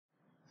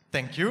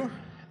Thank you,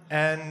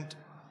 and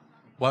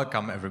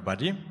welcome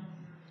everybody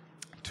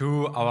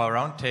to our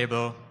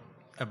roundtable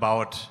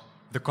about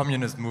the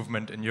communist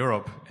movement in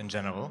Europe in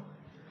general.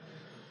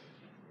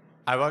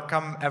 I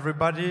welcome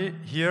everybody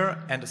here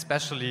and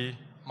especially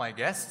my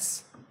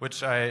guests,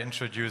 which I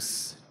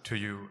introduce to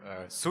you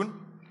soon.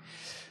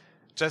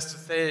 Just to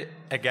say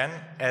again,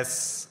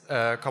 as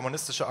a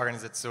kommunistische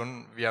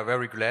Organisation, we are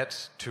very glad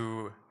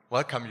to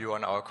welcome you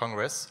on our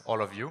Congress, all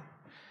of you.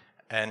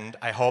 And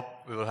I hope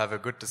we will have a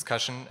good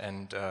discussion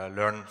and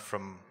learn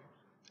from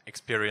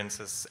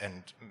experiences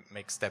and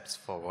make steps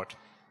forward.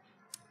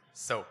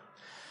 So,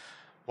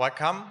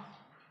 welcome.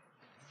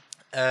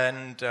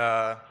 And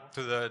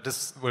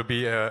this will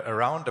be a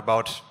round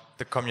about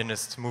the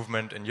communist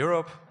movement in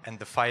Europe and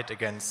the fight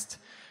against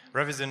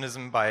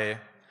revisionism by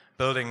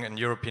building a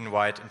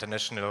European-wide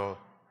international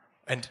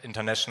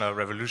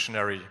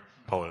revolutionary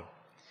pole.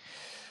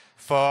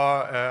 For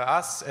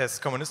us as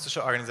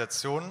kommunistische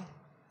Organisation,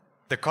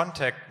 the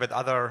contact with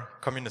other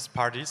communist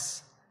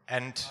parties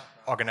and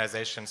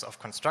organizations of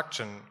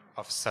construction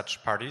of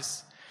such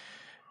parties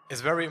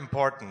is very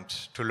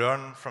important to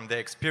learn from their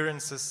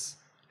experiences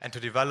and to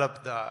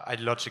develop the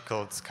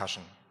ideological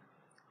discussion.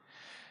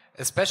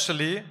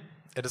 Especially,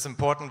 it is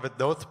important with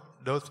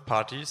those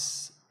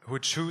parties who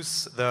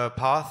choose the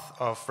path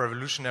of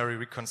revolutionary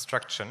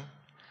reconstruction,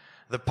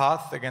 the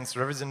path against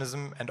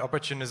revisionism and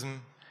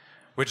opportunism,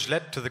 which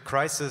led to the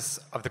crisis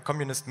of the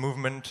communist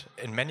movement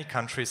in many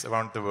countries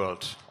around the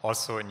world,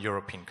 also in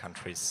European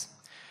countries,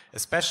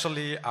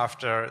 especially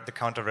after the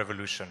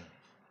counter-revolution.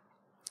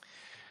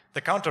 The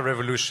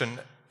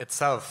counter-revolution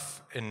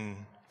itself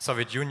in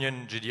Soviet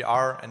Union,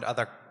 GDR, and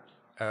other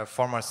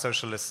former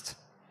socialist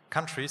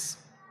countries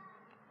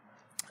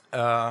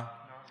was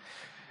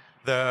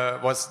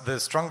the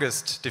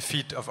strongest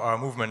defeat of our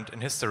movement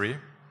in history,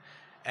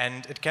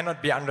 and it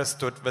cannot be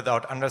understood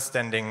without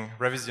understanding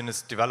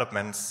revisionist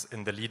developments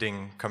in the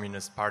leading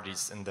communist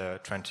parties in the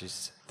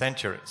 20th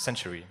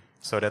century.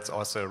 So that's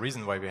also a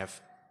reason why we have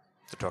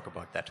to talk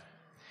about that.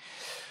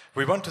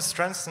 We want to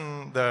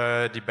strengthen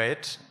the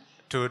debate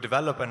to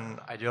develop an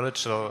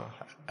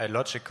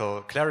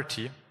ideological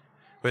clarity,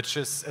 which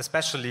is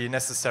especially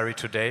necessary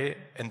today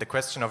in the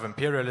question of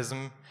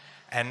imperialism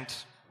and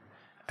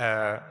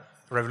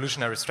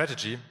revolutionary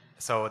strategy,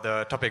 so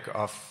the topic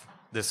of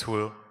this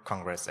whole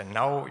Congress. And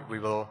now we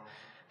will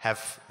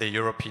have the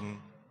European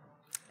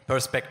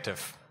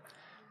perspective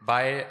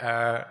by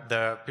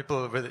the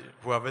people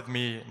who are with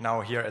me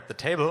now here at the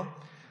table.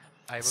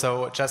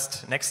 So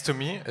just next to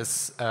me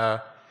is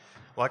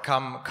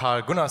welcome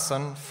Carl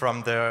Gunnarsson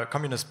from the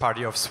Communist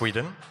Party of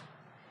Sweden.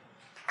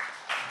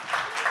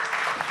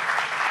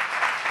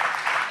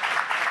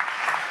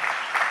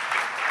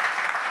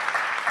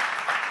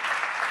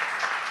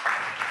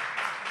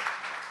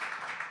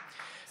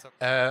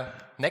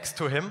 Next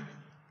to him,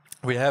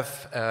 we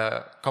have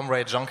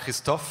Comrade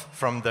Jean-Christophe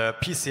from the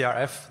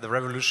PCRF, the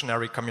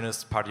Revolutionary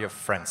Communist Party of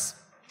France.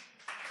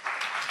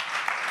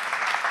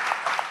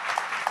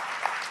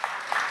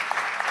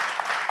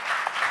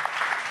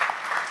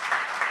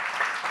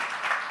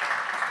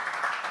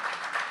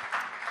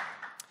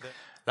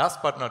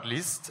 Last but not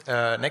least,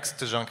 next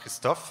to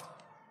Jean-Christophe,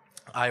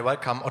 I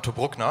welcome Otto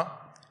Bruckner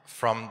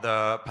from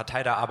the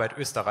Partei der Arbeit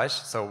Österreich,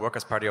 so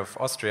Workers' Party of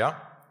Austria,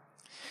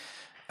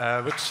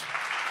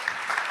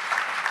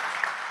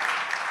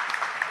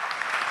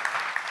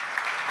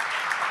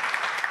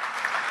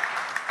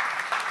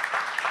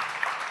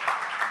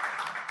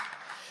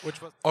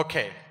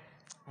 Okay,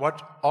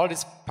 what all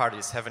these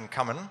parties have in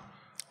common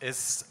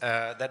is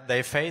that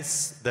they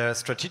face the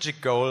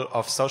strategic goal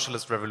of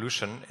socialist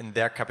revolution in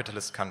their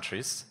capitalist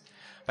countries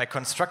by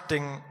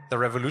constructing the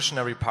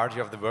revolutionary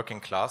party of the working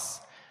class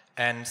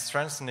and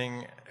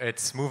strengthening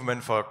its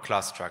movement for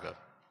class struggle.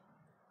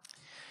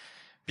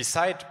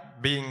 Besides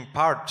being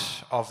part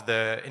of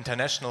the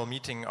international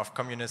meeting of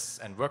communists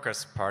and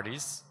workers'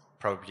 parties,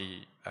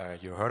 probably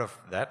you heard of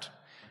that,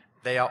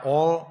 they are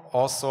all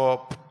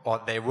also,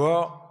 or they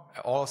were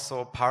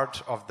also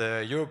part of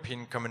the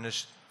European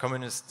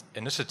Communist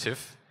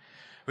Initiative,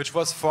 which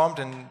was formed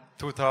in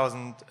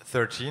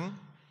 2013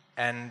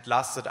 and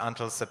lasted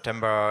until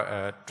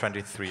September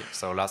 23,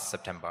 so last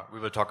September. We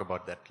will talk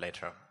about that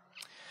later.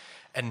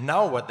 And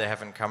now what they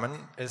have in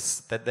common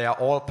is that they are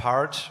all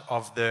part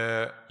of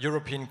the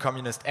European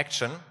Communist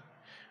Action,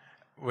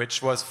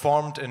 which was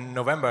formed in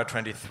November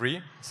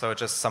 23, so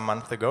just some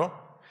month ago,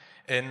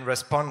 in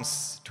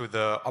response to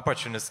the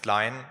opportunist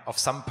line of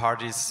some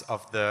parties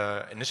of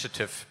the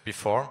initiative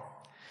before,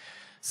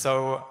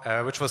 so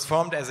which was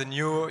formed as a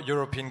new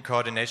European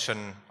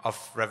coordination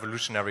of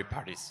revolutionary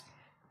parties.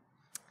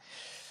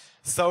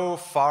 So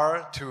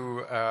far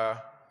to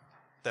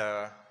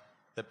the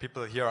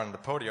people here on the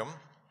podium,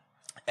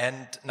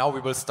 and now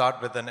we will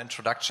start with an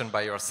introduction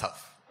by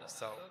yourself.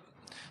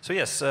 So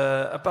yes,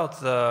 about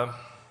the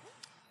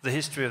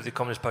history of the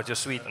Communist Party of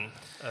Sweden,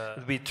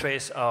 we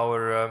trace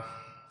our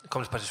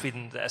Communist Party of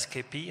Sweden, the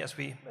SKP, as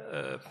we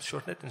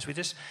shorten it in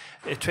Swedish.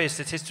 It traced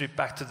its history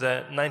back to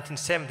the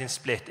 1917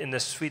 split in the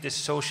Swedish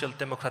Social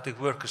Democratic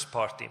Workers'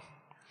 Party.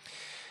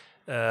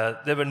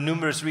 There were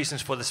numerous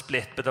reasons for the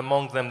split, but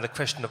among them the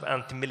question of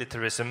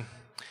anti-militarism,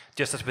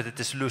 just as with the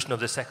dissolution of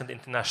the Second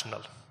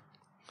International.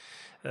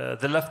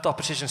 The left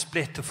opposition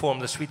split to form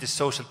the Swedish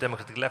Social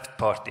Democratic Left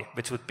Party,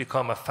 which would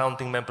become a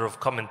founding member of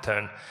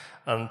Comintern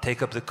and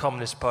take up the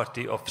Communist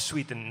Party of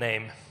Sweden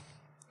name.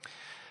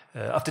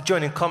 After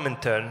joining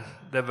Comintern,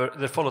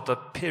 there followed a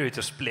period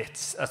of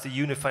splits, as the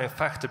unifying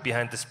factor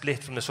behind the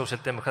split from the Social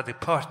Democratic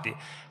Party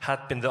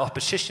had been the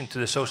opposition to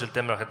the Social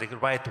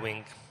Democratic right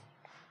wing.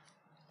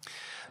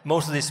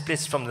 Most of these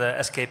splits from the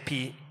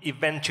SKP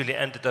eventually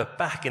ended up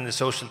back in the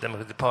Social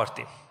Democratic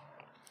Party.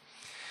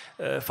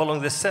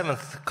 Following the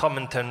 7th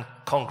Communism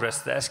Congress,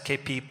 the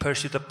SKP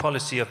pursued a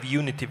policy of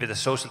unity with the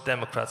Social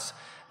Democrats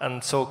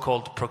and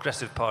so-called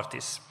progressive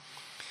parties.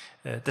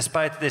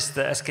 Despite this,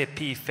 the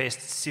SKP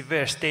faced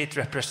severe state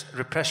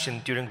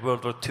repression during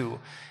World War II,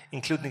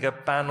 including a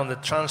ban on the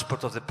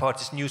transport of the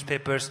party's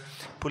newspapers,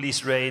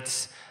 police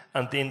raids,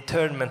 and the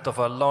internment of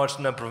a large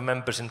number of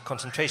members in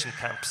concentration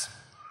camps.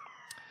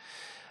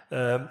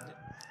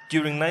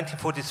 During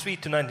 1943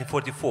 to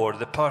 1944,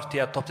 the party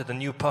adopted a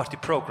new party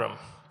program.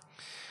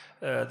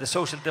 The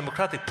Social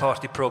Democratic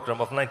Party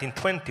program of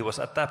 1920 was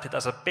adapted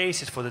as a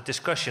basis for the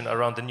discussion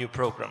around the new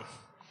program.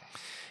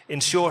 In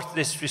short,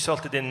 this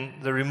resulted in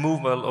the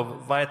removal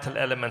of vital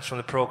elements from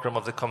the program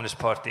of the Communist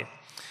Party.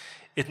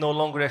 It no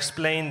longer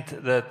explained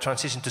the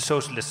transition to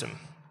socialism,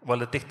 while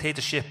the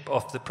dictatorship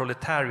of the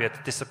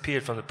proletariat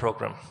disappeared from the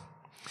program.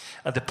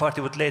 And the party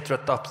would later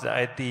adopt the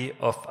idea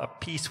of a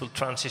peaceful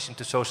transition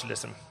to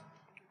socialism.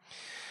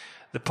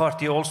 The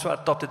party also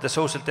adopted the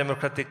Social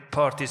Democratic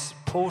Party's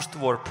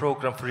post-war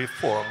program for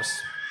reforms.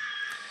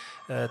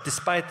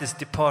 Despite this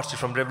departure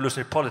from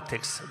revolutionary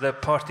politics, the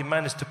party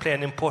managed to play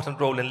an important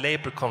role in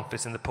labor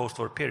conflicts in the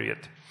post-war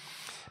period,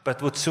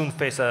 but would soon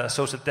face a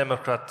social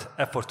democrat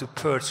effort to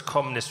purge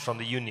communists from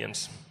the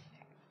unions.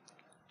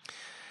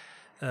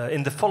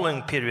 In the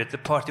following period, the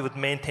party would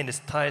maintain its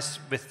ties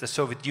with the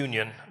Soviet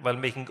Union while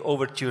making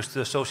overtures to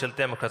the Social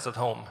Democrats at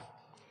home.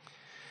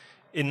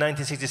 In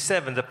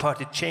 1967, the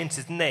party changed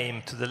its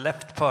name to the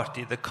Left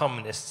Party, the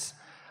Communists,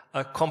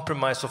 a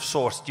compromise of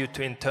sorts due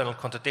to internal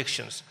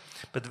contradictions,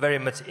 but very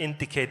much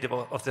indicative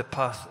of the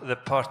path the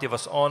party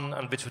was on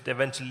and which would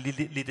eventually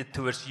lead it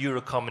towards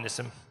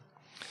Eurocommunism.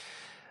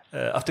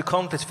 After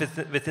conflicts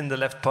within the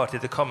Left Party,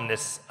 the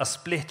Communists, a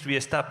split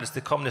re-established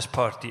the Communist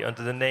Party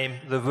under the name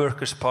the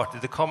Workers' Party,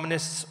 the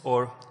Communists,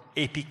 or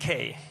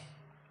APK.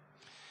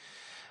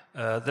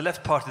 The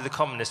Left Party, the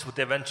Communists, would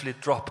eventually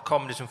drop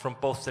communism from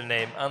both their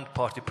name and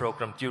party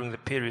program during the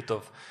period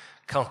of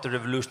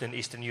counter-revolution in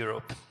Eastern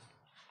Europe.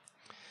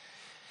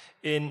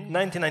 In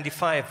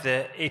 1995,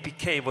 the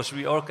APK was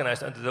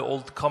reorganized under the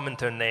old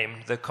Comintern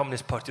name, the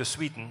Communist Party of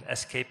Sweden,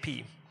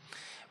 SKP,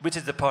 which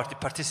is the party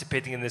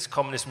participating in this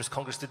Communism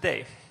Congress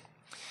today.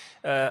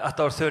 At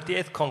our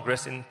 38th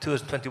Congress in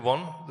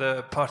 2021,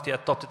 the party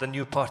adopted a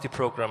new party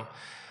program,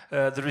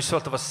 the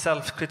result of a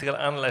self-critical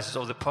analysis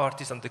of the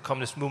party's and the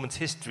communist movement's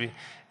history,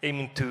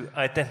 aiming to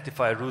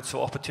identify roots of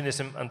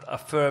opportunism and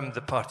affirm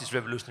the party's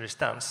revolutionary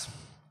stance.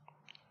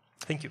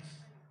 Thank you.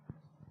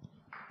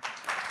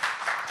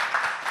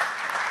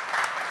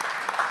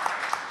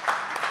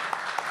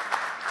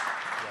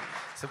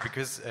 So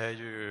because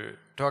you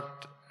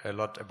talked a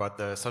lot about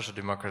the social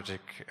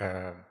democratic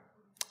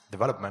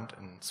development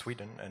in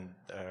Sweden and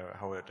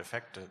how it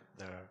affected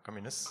the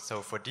communists.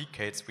 So for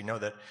decades we know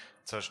that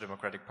the Social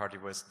Democratic Party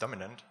was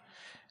dominant,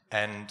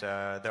 and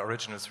the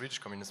original Swedish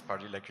Communist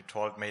Party, like you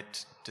told, made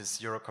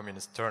this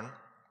Euro-communist turn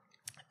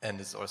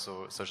and is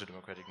also social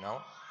democratic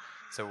now.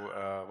 So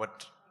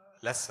what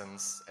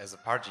lessons as a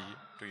party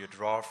do you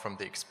draw from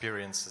the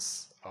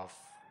experiences of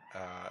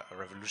a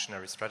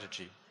revolutionary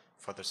strategy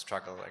for the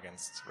struggle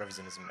against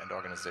revisionism and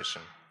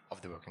organization of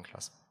the working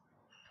class?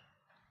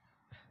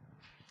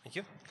 Thank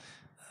you.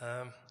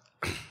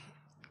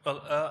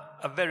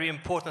 A very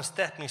important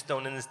stepping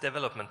stone in this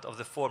development of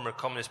the former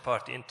Communist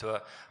Party into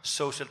a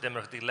social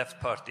democratic left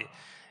party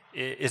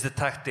is the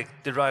tactic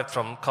derived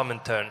from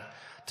Comintern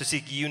to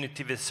seek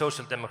unity with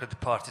social democratic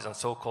parties and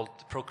so-called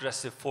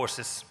progressive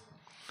forces.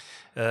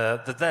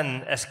 The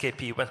then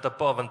SKP went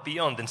above and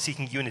beyond in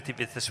seeking unity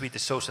with the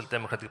Swedish Social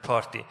Democratic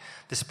Party,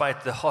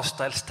 despite the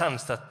hostile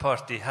stance that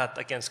party had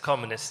against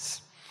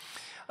communists.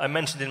 I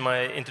mentioned in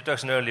my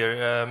introduction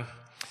earlier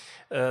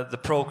the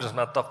program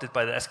adopted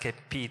by the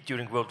SKP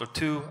during World War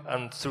II,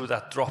 and through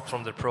that dropped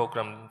from the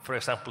program, for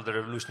example, the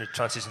revolutionary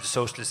transition to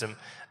socialism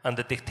and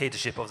the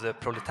dictatorship of the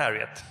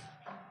proletariat.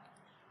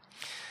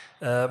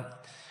 The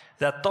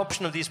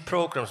adoption of these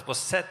programs was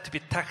said to be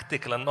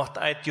tactical and not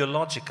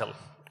ideological,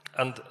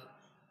 and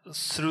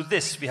through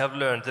this we have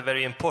learned the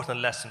very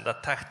important lesson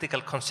that tactical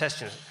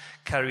concessions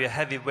carry a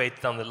heavy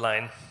weight down the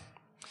line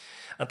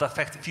and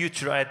affect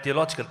future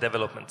ideological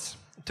developments,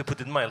 to put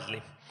it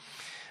mildly.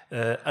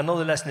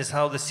 Another lesson is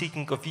how the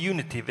seeking of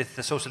unity with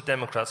the Social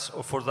Democrats,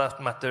 or for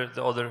that matter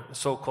the other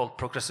so-called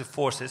progressive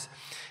forces,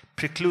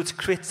 precludes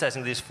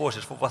criticizing these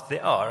forces for what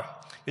they are,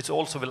 which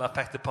also will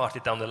affect the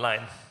party down the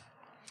line.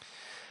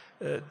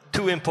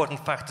 Two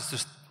important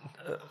factors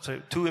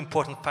two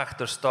important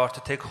factors start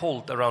to take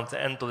hold around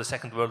the end of the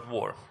Second World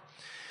War.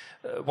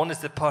 One is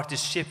the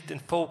party's shift in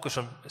focus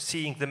from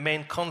seeing the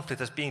main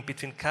conflict as being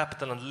between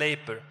capital and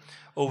labor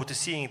over to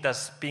seeing it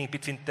as being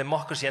between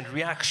democracy and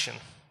reaction.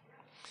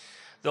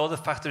 The other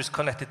factor is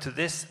connected to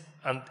this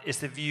and is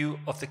the view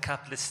of the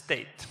capitalist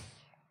state.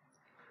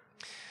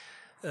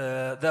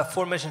 The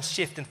aforementioned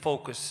shift in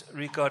focus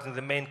regarding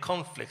the main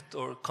conflict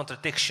or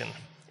contradiction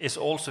is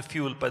also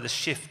fueled by the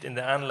shift in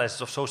the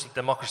analysis of social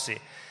democracy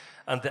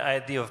and the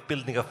idea of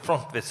building a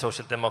front with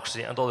social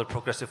democracy and other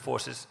progressive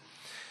forces,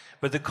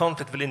 where the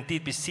conflict will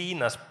indeed be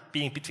seen as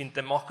being between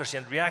democracy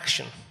and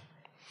reaction.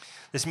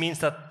 This means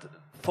that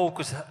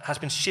focus has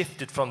been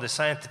shifted from the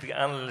scientific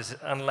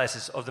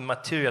analysis of the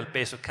material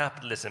base of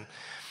capitalism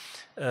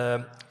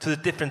to the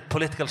different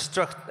political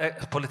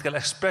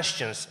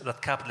expressions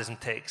that capitalism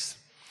takes.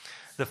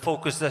 The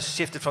focus has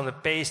shifted from the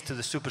base to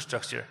the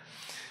superstructure.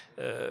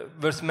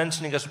 Worth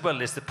mentioning as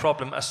well is the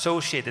problem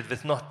associated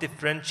with not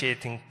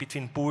differentiating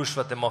between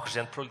bourgeois democracy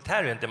and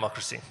proletarian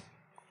democracy.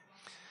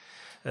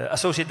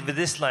 Associated with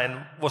this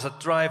line was a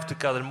drive to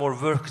gather more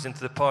workers into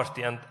the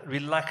party and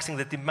relaxing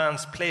the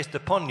demands placed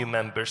upon new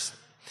members,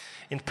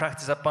 in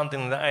practice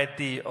abandoning the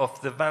idea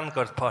of the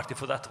vanguard party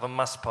for that of a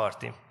mass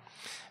party,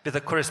 with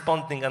a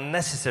corresponding and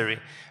necessary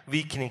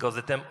weakening of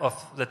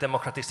the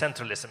democratic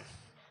centralism.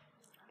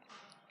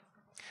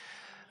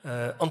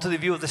 Onto the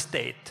view of the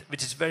state,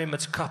 which is very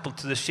much coupled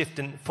to the shift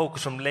in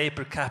focus from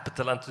labor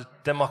capital and to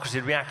democracy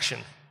reaction,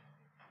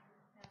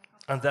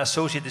 and the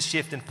associated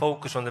shift in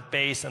focus from the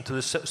base and to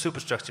the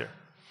superstructure.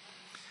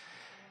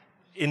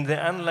 In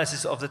the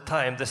analysis of the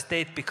time, the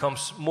state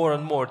becomes more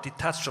and more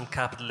detached from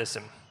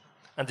capitalism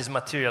and its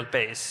material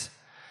base,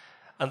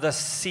 and thus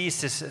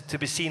ceases to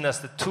be seen as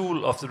the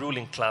tool of the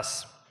ruling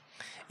class.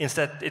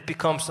 Instead, it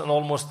becomes an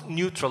almost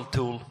neutral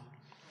tool,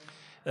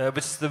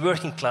 which the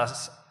working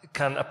class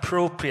can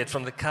appropriate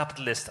from the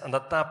capitalist and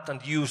adapt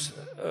and use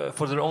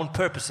for their own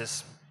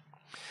purposes.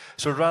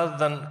 So rather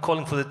than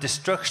calling for the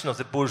destruction of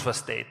the bourgeois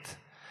state,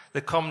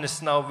 the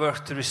communists now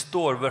work to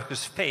restore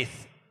workers'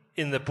 faith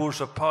in the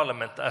bourgeois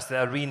parliament as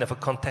the arena for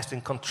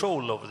contesting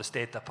control over the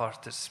state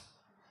apparatus.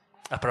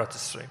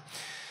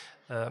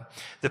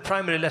 The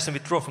primary lesson we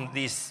draw from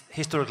these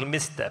historical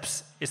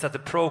missteps is that the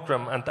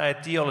program and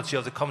ideology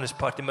of the Communist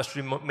Party must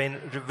remain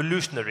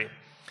revolutionary,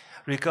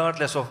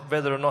 regardless of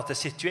whether or not the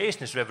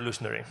situation is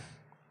revolutionary.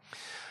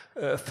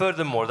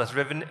 Furthermore, that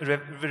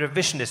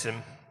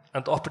revisionism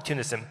and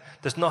opportunism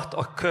does not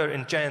occur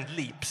in giant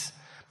leaps,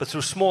 but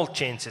through small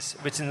changes,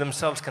 which in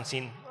themselves can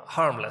seem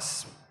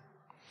harmless.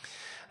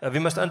 We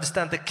must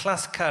understand the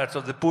class character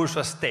of the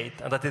bourgeois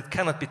state and that it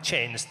cannot be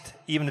changed,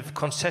 even if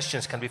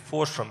concessions can be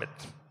forced from it.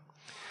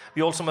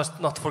 We also must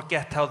not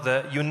forget how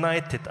the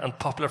United and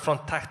Popular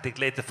Front tactic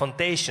laid the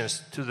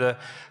foundations to the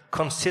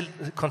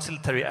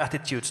conciliatory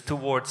attitudes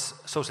towards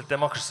social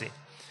democracy,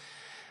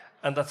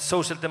 and that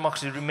social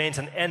democracy remains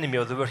an enemy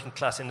of the working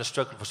class in the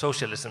struggle for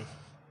socialism.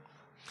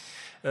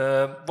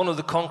 One of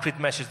the concrete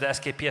measures the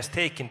SKP has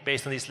taken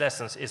based on these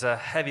lessons is a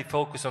heavy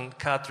focus on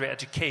cadre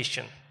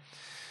education.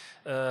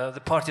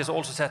 The party has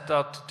also set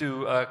out to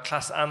do a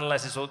class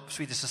analysis of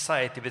Swedish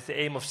society with the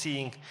aim of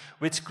seeing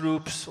which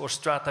groups or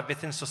strata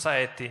within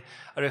society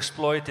are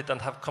exploited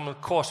and have common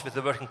cause with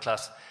the working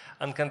class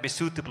and can be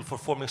suitable for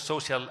forming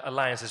social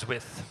alliances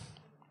with.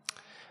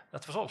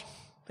 That was all.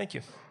 Thank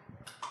you.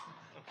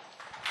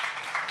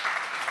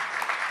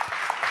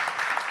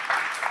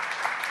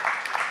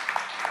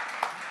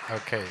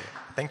 Okay,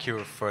 thank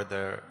you for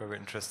the very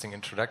interesting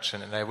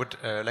introduction. And I would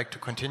like to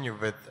continue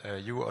with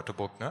you, Otto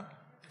Bruckner,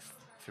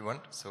 if you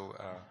want. So,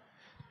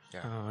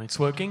 yeah. It's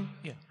working?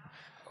 Yeah.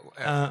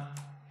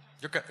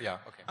 You can, yeah,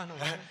 okay. No.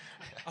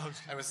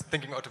 I was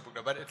thinking Otto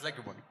Bruckner, but it's like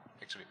a one,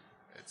 actually.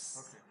 It's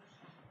okay.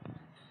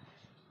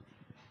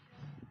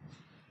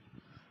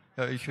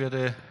 Ja, ich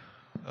werde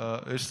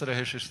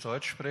österreichisches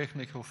Deutsch sprechen.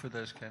 Ich hoffe, da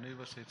ist keine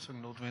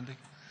Übersetzung notwendig.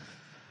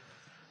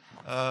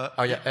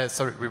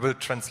 Sorry, we will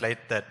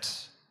translate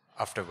that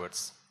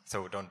afterwards,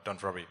 so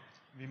don't worry.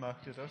 Wie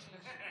macht ihr das?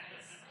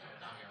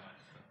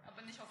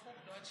 Aber nicht auf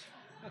Hochdeutsch.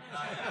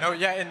 No,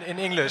 yeah, in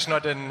English,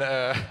 not in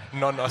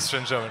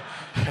non-Austrian German.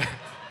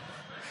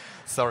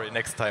 Sorry,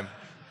 next time.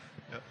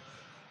 Ja.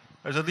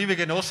 Also liebe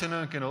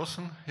Genossinnen und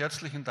Genossen,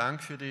 herzlichen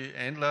Dank für die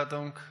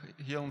Einladung,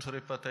 hier unsere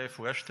Partei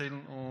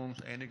vorstellen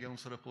und einige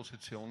unserer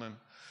Positionen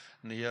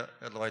näher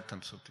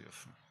erläutern zu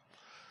dürfen.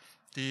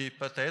 Die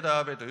Partei der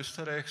Arbeit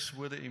Österreichs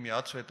wurde im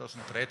Jahr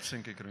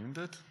 2013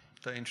 gegründet.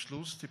 Der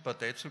Entschluss, die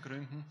Partei zu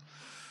gründen,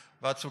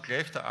 war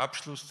zugleich der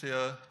Abschluss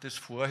des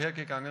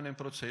vorhergegangenen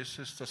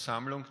Prozesses der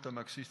Sammlung der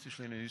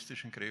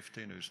marxistisch-leninistischen Kräfte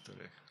in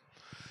Österreich.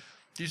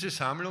 Diese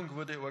Sammlung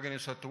wurde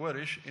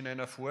organisatorisch in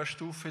einer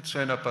Vorstufe zu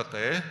einer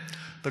Partei,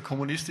 der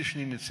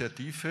Kommunistischen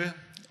Initiative,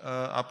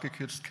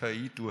 abgekürzt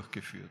KI,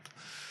 durchgeführt,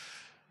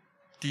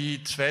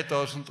 die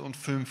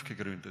 2005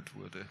 gegründet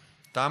wurde.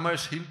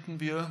 Damals hielten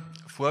wir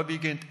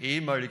vorwiegend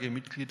ehemalige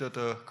Mitglieder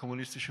der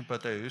Kommunistischen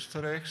Partei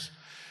Österreichs,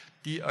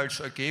 die als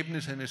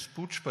Ergebnis eines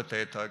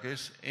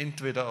Putschparteitages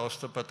entweder aus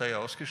der Partei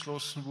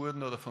ausgeschlossen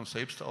wurden oder von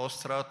selbst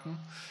austraten,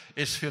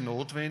 es für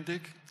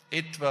notwendig,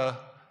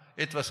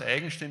 etwas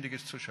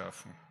Eigenständiges zu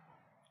schaffen.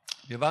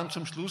 Wir waren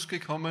zum Schluss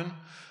gekommen,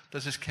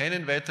 dass es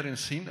keinen weiteren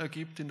Sinn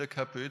ergibt, in der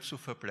KPÖ zu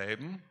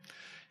verbleiben.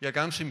 Ja,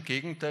 ganz im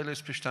Gegenteil,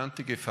 es bestand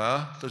die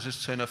Gefahr, dass es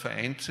zu einer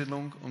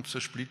Vereinzelung und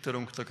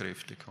Zersplitterung der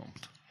Kräfte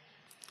kommt.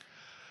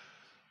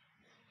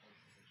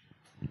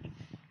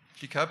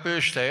 Die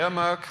KPÖ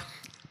Steiermark,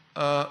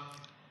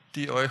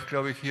 die euch,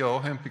 glaube ich, hier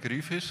auch ein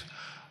Begriff ist,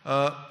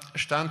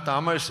 stand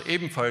damals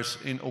ebenfalls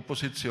in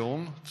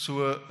Opposition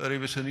zur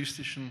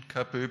revisionistischen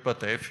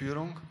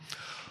KPÖ-Parteiführung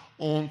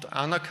und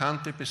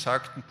anerkannte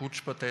besagten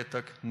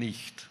Putschparteitag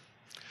nicht.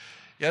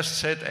 Erst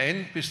seit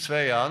 1 bis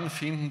 2 Jahren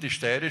finden die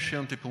steirische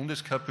und die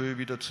Bundes-KPÖ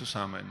wieder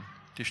zusammen.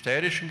 Die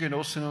steirischen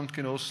Genossinnen und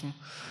Genossen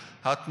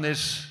hatten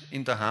es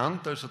in der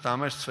Hand, also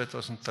damals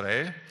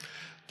 2003,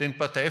 den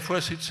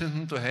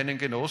Parteivorsitzenden durch einen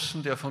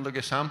Genossen, der von der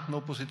gesamten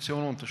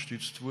Opposition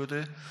unterstützt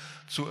wurde,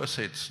 zu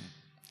ersetzen.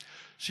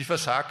 Sie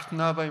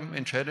versagten aber im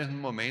entscheidenden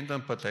Moment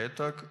am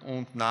Parteitag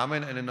und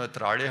nahmen eine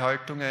neutrale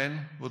Haltung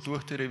ein,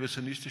 wodurch die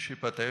revisionistische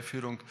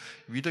Parteiführung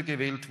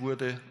wiedergewählt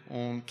wurde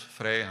und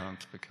freie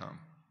Hand bekam.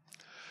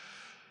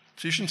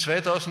 Zwischen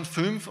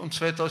 2005 und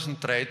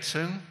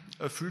 2013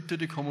 erfüllte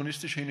die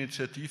kommunistische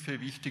Initiative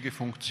wichtige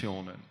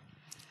Funktionen.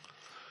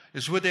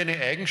 Es wurde eine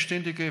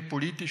eigenständige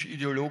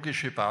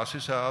politisch-ideologische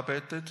Basis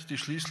erarbeitet, die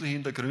schließlich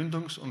in der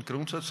Gründungs- und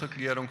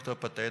Grundsatzerklärung der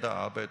Partei der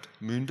Arbeit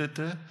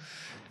mündete,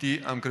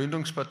 die am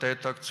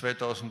Gründungsparteitag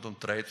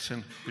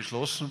 2013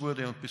 beschlossen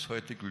wurde und bis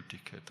heute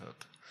Gültigkeit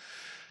hat.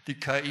 Die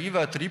KI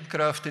war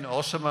Triebkraft in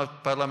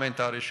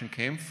außerparlamentarischen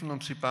Kämpfen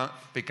und sie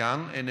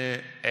begann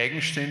eine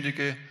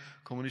eigenständige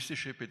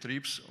kommunistische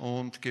Betriebs-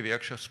 und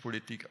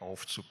Gewerkschaftspolitik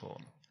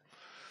aufzubauen.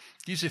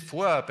 Diese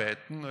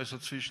Vorarbeiten, also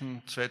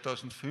zwischen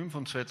 2005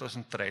 und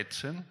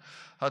 2013,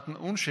 hatten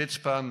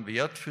unschätzbaren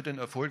Wert für den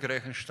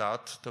erfolgreichen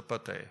Start der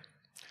Partei.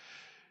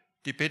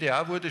 Die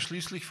PdA wurde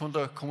schließlich von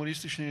der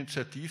kommunistischen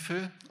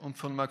Initiative und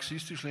von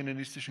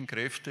marxistisch-leninistischen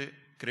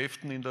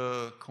Kräften in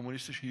der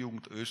kommunistischen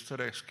Jugend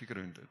Österreichs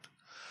gegründet.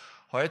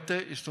 Heute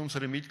ist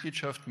unsere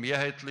Mitgliedschaft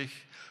mehrheitlich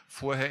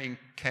vorher in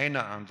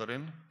keiner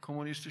anderen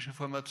kommunistischen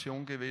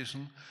Formation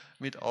gewesen,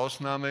 mit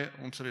Ausnahme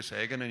unseres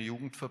eigenen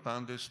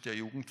Jugendverbandes, der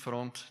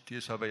Jugendfront, die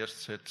es aber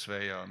erst seit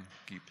 2 Jahren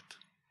gibt.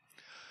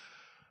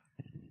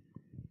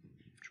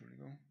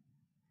 Entschuldigung.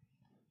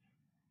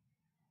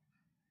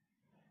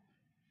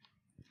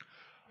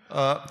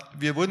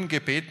 Wir wurden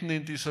gebeten,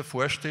 in dieser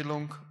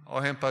Vorstellung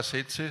auch ein paar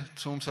Sätze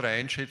zu unserer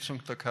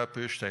Einschätzung der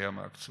KPÖ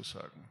Steiermark zu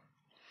sagen.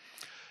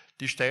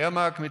 Die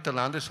Steiermark mit der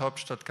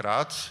Landeshauptstadt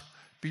Graz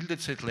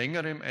bildet seit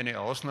längerem eine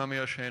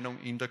Ausnahmeerscheinung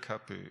in der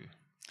KPÖ.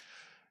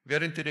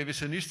 Während die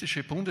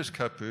revisionistische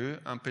Bundes-KPÖ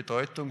an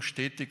Bedeutung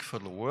stetig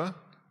verlor,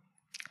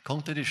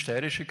 konnte die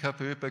steirische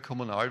KPÖ bei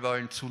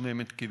Kommunalwahlen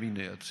zunehmend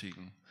Gewinne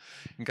erzielen.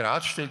 In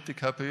Graz stellt die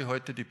KPÖ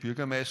heute die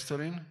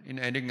Bürgermeisterin, in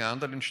einigen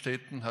anderen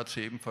Städten hat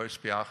sie ebenfalls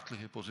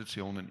beachtliche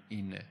Positionen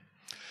inne.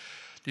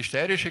 Die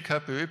steirische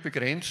KPÖ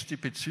begrenzt die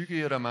Bezüge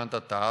ihrer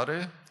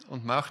Mandatare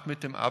und macht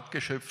mit dem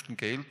abgeschöpften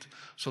Geld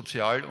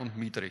Sozial- und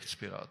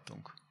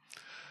Mietrechtsberatung.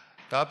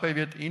 Dabei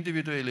wird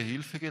individuelle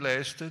Hilfe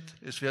geleistet,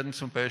 es werden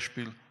zum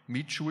Beispiel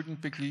Mietschulden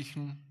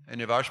beglichen,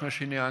 eine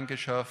Waschmaschine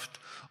angeschafft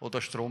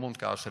oder Strom- und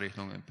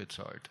Gasrechnungen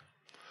bezahlt.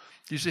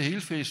 Diese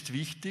Hilfe ist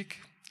wichtig,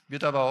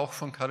 wird aber auch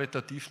von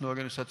karitativen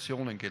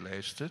Organisationen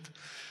geleistet,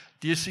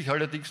 die es sich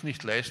allerdings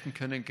nicht leisten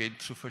können,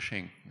 Geld zu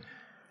verschenken.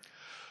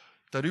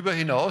 Darüber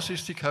hinaus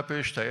ist die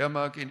KPÖ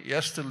Steiermark in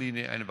erster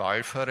Linie ein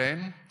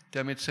Wahlverein,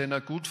 der mit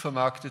seiner gut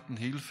vermarkteten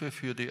Hilfe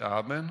für die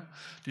Armen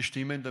die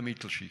Stimmen der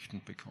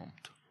Mittelschichten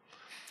bekommt.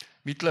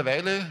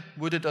 Mittlerweile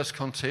wurde das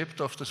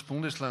Konzept auf das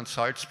Bundesland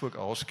Salzburg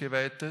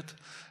ausgeweitet,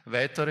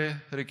 weitere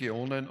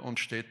Regionen und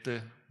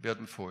Städte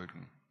werden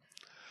folgen.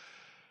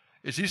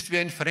 Es ist wie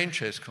ein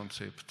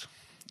Franchise-Konzept.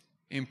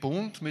 Im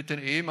Bund mit den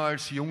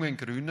ehemals jungen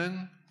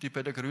Grünen, die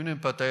bei der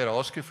Grünen Partei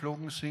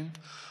rausgeflogen sind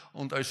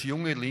und als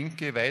junge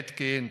Linke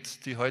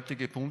weitgehend die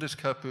heutige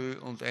Bundes-KPÖ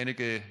und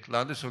einige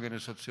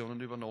Landesorganisationen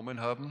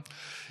übernommen haben,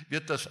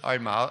 wird das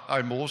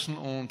Almosen-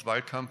 und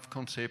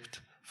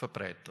Wahlkampfkonzept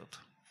verbreitert.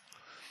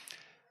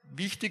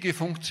 Wichtige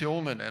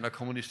Funktionen einer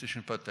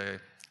kommunistischen Partei,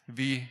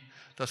 wie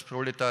das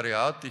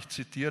Proletariat, ich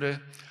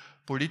zitiere,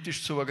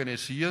 politisch zu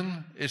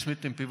organisieren, es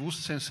mit dem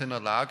Bewusstsein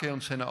seiner Lage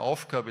und seiner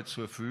Aufgabe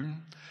zu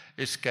erfüllen,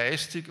 es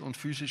geistig und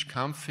physisch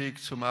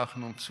kampffähig zu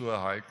machen und zu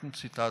erhalten,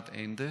 Zitat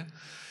Ende,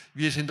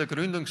 wie es in der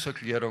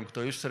Gründungserklärung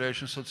der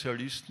österreichischen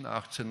Sozialisten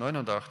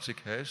 1889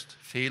 heißt,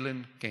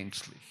 fehlen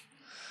gänzlich.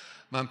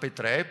 Man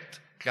betreibt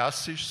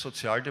klassisch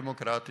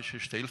sozialdemokratische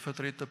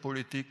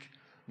Stellvertreterpolitik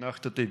nach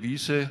der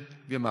Devise,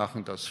 wir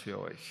machen das für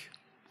euch.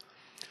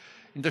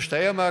 In der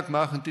Steiermark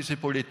machen diese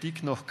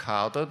Politik noch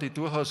Kader, die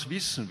durchaus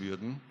wissen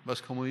würden,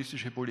 was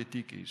kommunistische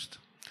Politik ist.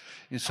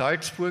 In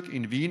Salzburg,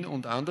 in Wien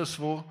und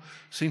anderswo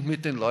sind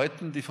mit den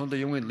Leuten, die von der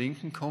jungen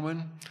Linken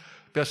kommen,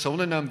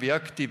 Personen am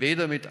Werk, die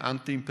weder mit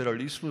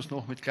Antiimperialismus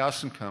noch mit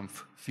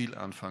Klassenkampf viel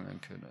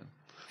anfangen können.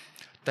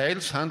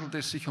 Teils handelt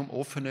es sich um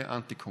offene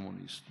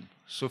Antikommunisten.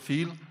 So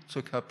viel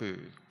zur KPÖ.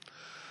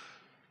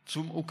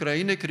 Zum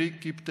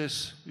Ukraine-Krieg gibt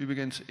es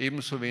übrigens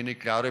ebenso wenig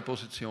klare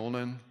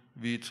Positionen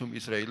wie zum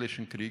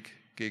israelischen Krieg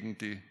gegen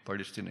die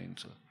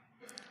Palästinenser.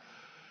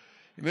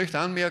 Ich möchte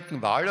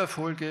anmerken,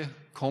 Wahlerfolge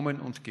kommen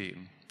und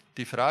gehen.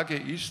 Die Frage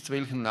ist,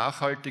 welchen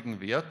nachhaltigen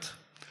Wert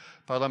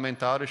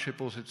parlamentarische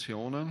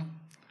Positionen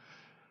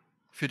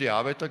für die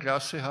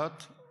Arbeiterklasse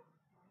hat,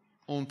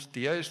 und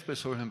der ist bei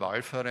solchen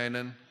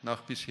Wahlvereinen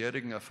nach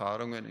bisherigen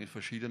Erfahrungen in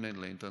verschiedenen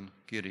Ländern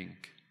gering.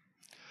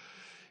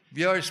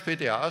 Wir als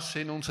PdA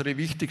sehen unsere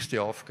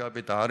wichtigste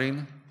Aufgabe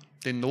darin,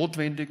 den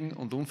notwendigen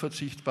und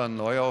unverzichtbaren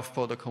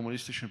Neuaufbau der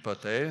Kommunistischen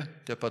Partei,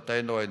 der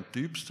Partei neuen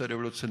Typs, der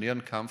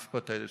revolutionären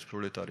Kampfpartei des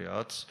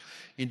Proletariats,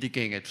 in die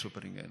Gänge zu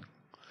bringen.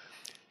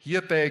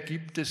 Hierbei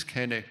gibt es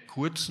keine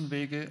kurzen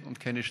Wege und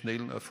keine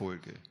schnellen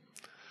Erfolge,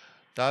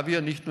 da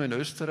wir nicht nur in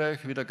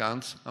Österreich wieder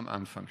ganz am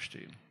Anfang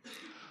stehen.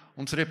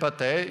 Unsere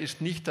Partei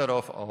ist nicht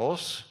darauf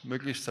aus,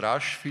 möglichst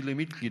rasch viele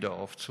Mitglieder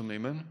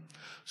aufzunehmen,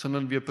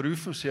 sondern wir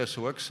prüfen sehr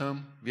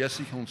sorgsam, wer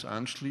sich uns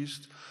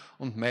anschließt,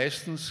 und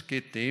meistens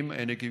geht dem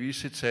eine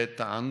gewisse Zeit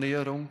der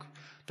Annäherung,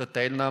 der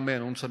Teilnahme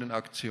an unseren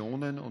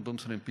Aktionen und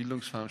unseren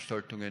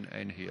Bildungsveranstaltungen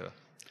einher.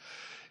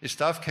 Es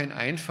darf kein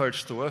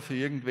Einfallstor für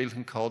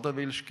irgendwelchen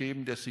Kauderwelsch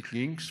geben, der sich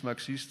links,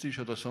 marxistisch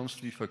oder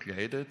sonst wie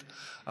verkleidet,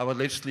 aber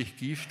letztlich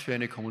Gift für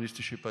eine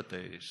kommunistische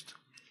Partei ist.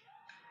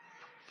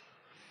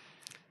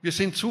 Wir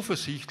sind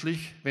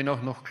zuversichtlich, wenn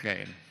auch noch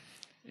klein.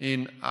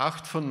 In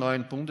 8 von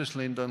 9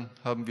 Bundesländern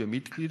haben wir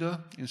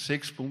Mitglieder, in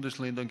 6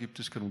 Bundesländern gibt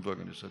es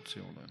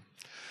Grundorganisationen.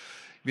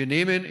 Wir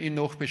nehmen in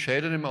noch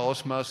bescheidenem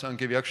Ausmaß an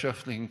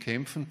gewerkschaftlichen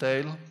Kämpfen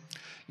teil.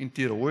 In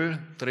Tirol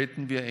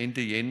treten wir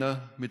Ende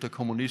Jänner mit der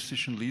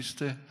kommunistischen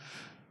Liste,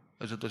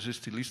 also das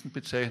ist die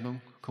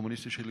Listenbezeichnung,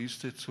 kommunistische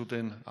Liste, zu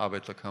den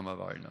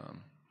Arbeiterkammerwahlen an.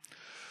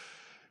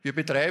 Wir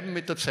betreiben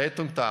mit der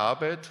Zeitung der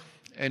Arbeit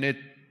eine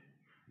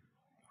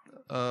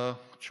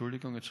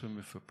Entschuldigung, jetzt habe ich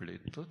mich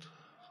verblättert.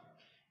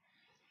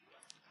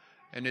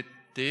 Eine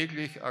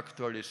täglich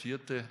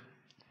aktualisierte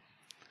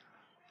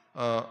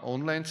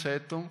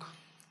Online-Zeitung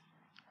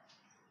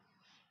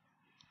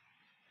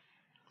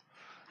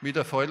mit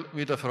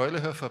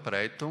erfreulicher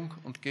Verbreitung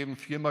und geben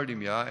 4-mal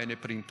im Jahr eine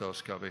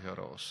Printausgabe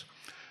heraus,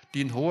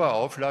 die in hoher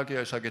Auflage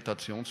als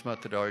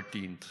Agitationsmaterial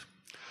dient.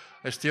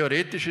 Als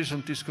theoretisches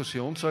und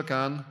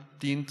Diskussionsorgan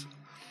dient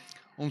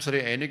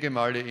unsere einige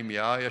Male im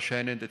Jahr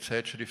erscheinende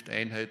Zeitschrift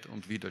Einheit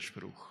und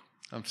Widerspruch.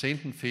 Am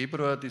 10.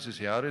 Februar dieses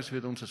Jahres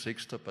wird unser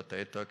 6.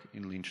 Parteitag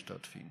in Linz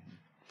stattfinden.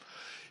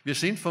 Wir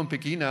sind von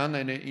Beginn an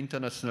eine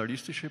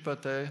internationalistische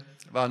Partei,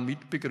 waren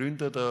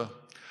Mitbegründer der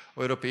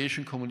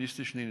Europäischen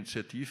Kommunistischen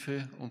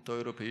Initiative und der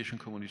Europäischen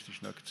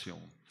Kommunistischen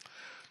Aktion.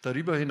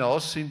 Darüber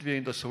hinaus sind wir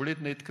in der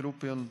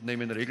Solidnet-Gruppe und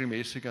nehmen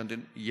regelmäßig an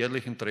den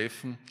jährlichen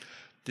Treffen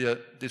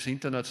des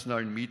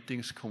internationalen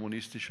Meetings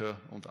kommunistischer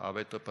und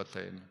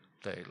Arbeiterparteien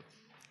teil.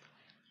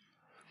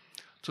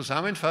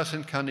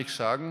 Zusammenfassend kann ich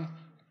sagen,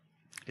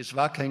 es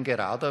war kein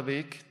gerader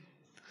Weg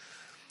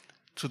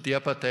zu der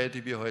Partei,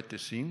 die wir heute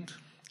sind,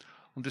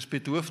 und es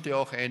bedurfte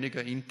auch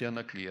einiger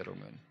interner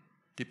Klärungen.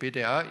 Die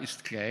PdA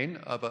ist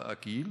klein, aber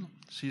agil.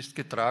 Sie ist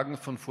getragen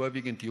von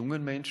vorwiegend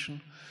jungen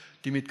Menschen,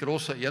 die mit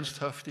großer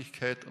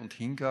Ernsthaftigkeit und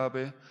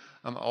Hingabe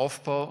am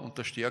Aufbau und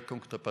der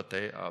Stärkung der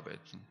Partei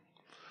arbeiten.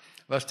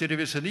 Was die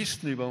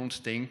Revisionisten über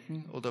uns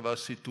denken oder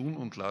was sie tun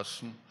und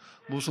lassen,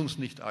 muss uns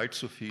nicht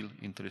allzu viel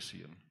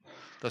interessieren.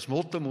 Das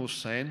Motto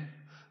muss sein: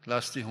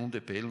 Lasst die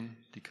Hunde bellen,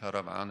 die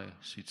Karawane,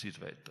 sie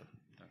zieht weiter.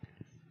 Danke.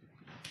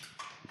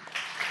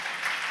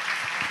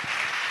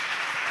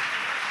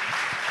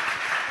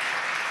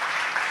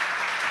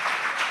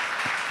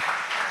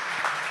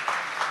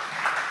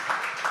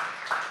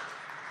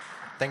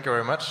 Thank you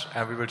very much.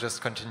 We will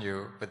just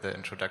continue with the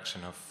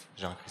introduction of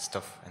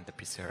Jean-Christophe and the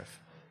PCRF.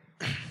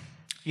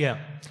 Yeah,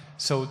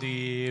 so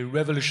the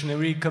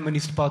Revolutionary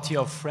Communist Party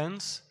of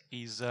France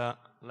is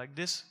like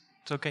this,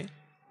 it's okay?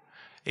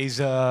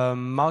 Is a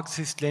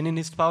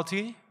Marxist-Leninist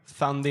party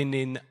founded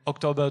in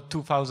October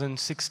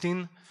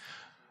 2016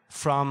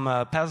 from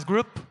PAS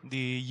Group, the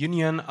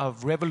Union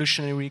of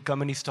Revolutionary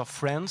Communists of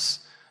France,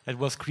 that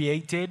was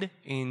created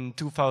in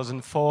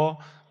 2004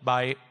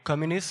 by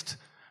communists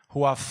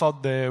who have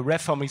fought the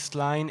reformist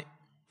line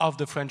of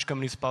the French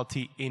Communist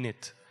Party in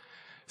it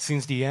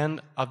since the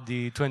end of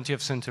the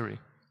 20th century.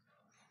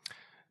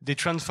 The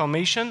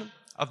transformation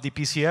of the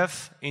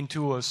PCF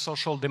into a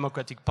social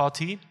democratic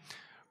party,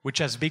 which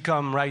has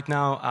become right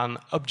now an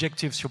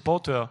objective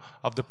supporter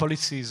of the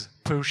policies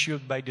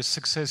pursued by the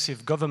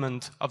successive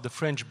government of the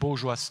French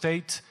bourgeois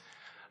state,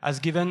 has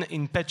given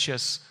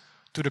impetus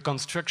to the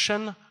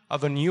construction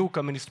of a new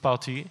communist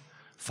party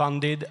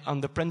founded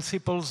on the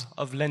principles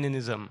of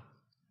Leninism.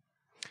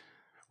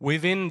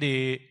 Within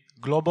the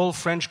global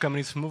French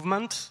communist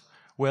movement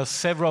were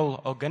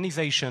several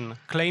organizations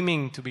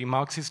claiming to be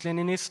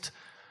Marxist-Leninist.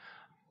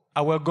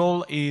 Our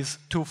goal is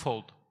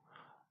twofold.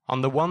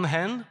 On the one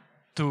hand,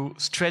 to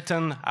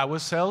strengthen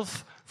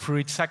ourselves through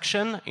its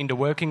action in the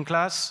working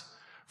class,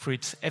 through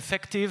its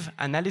effective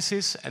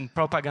analysis and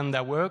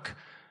propaganda work,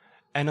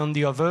 and on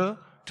the other,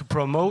 to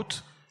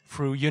promote,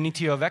 through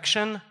unity of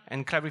action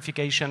and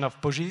clarification of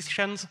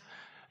positions,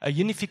 a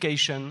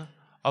unification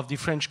of the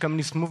French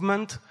communist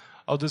movement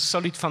of the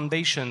solid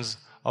foundations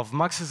of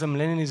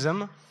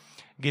Marxism-Leninism,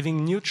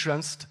 giving new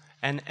trust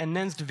and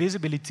enhanced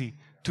visibility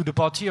to the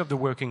party of the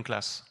working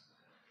class.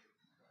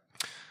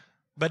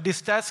 But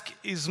this task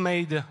is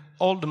made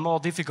all the more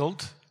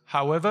difficult,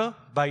 however,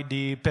 by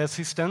the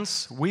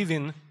persistence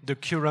within the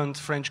current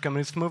French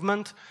communist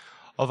movement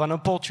of an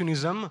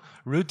opportunism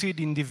rooted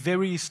in the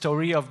very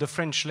history of the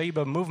French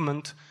labor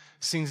movement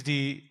since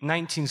the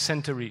 19th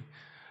century,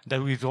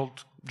 that we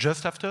told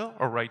just after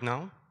or right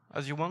now,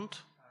 as you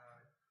want.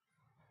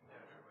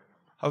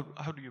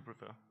 How do you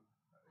prefer?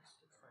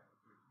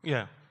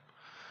 Yeah.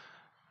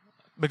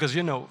 Because,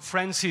 you know,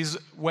 France is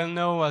well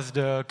known as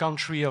the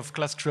country of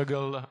class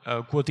struggle,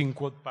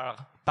 quote-unquote,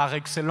 par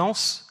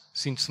excellence,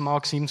 since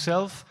Marx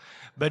himself,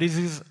 but it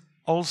is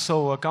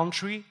also a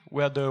country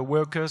where the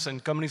workers'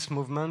 and communist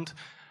movement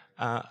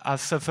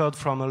has suffered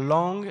from a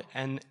long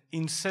and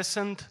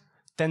incessant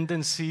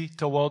tendency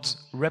towards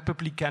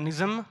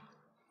republicanism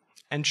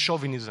and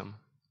chauvinism.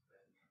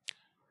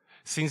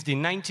 Since the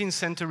 19th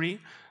century,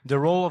 the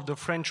role of the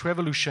French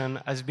Revolution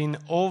has been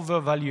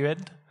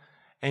overvalued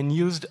and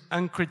used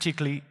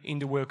uncritically in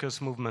the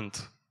workers'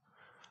 movement.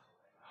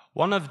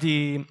 One of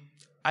the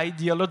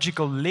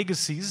ideological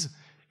legacies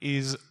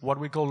is what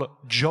we call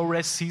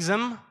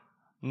Jaurèsism,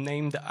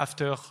 named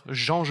after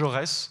Jean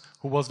Jaurès,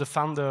 who was the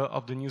founder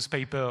of the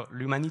newspaper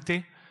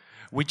L'Humanité,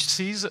 which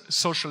sees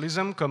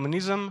socialism,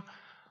 communism,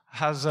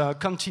 as a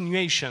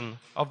continuation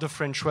of the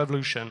French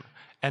Revolution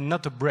and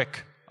not a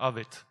break of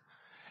it.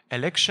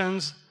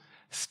 Elections,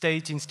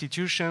 state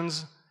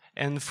institutions,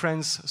 and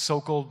France's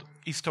so-called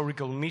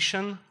historical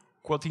mission,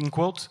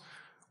 quote-unquote,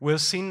 were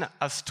seen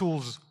as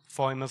tools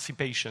for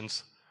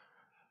emancipations.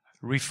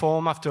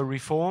 Reform after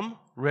reform,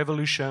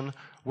 revolution,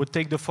 would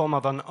take the form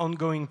of an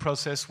ongoing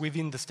process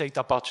within the state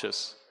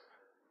apparatus.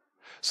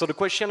 So the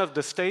question of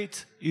the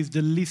state is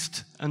the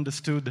least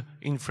understood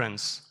in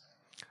France.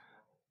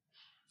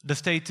 The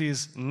state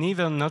is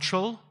neither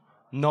neutral,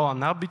 nor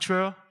an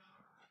arbiter,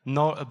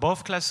 nor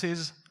above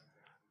classes,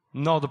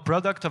 nor the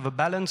product of a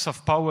balance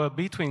of power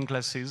between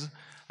classes,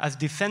 as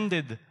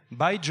defended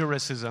by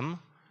Jaurèsism,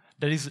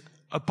 that is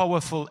a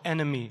powerful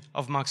enemy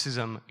of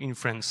Marxism in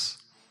France.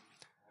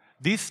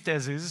 These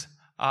theses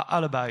are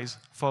alibis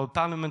for a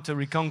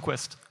parliamentary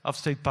conquest of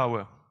state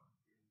power.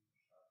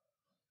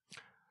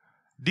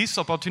 This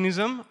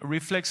opportunism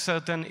reflects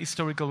certain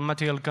historical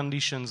material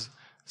conditions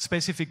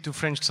specific to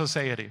French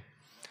society.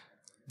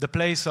 The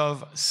place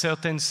of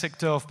certain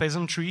sector of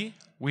peasantry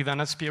with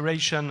an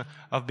aspiration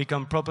of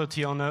become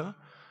property owner,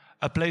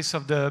 a place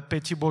of the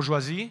petit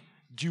bourgeoisie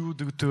due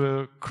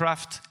to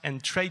craft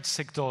and trade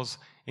sectors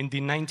in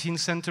the 19th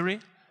century,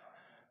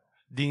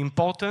 the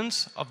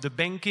importance of the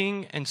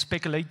banking and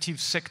speculative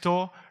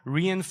sector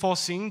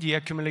reinforcing the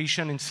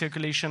accumulation and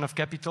circulation of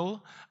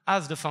capital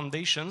as the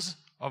foundations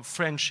of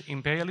French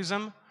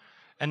imperialism,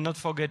 and not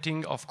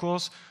forgetting, of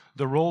course,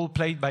 the role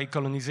played by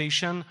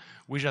colonization,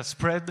 which has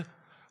spread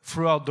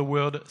throughout the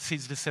world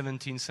since the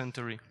 17th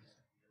century.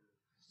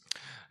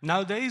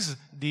 Nowadays,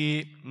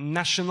 the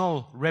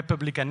national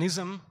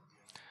republicanism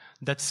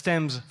that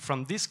stems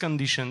from these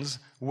conditions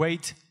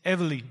weighs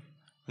heavily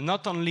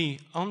not only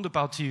on the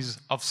parties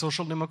of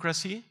social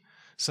democracy,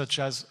 such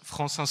as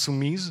France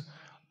Insoumise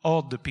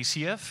or the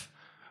PCF,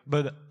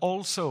 but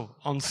also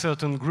on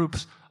certain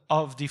groups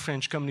of the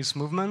French communist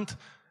movement,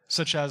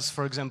 such as,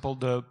 for example,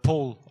 the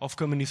pole of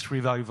communist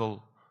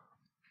revival.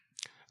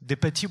 The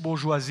petit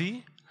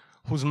bourgeoisie,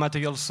 whose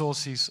material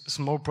source is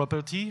small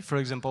property, for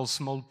example,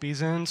 small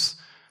peasants,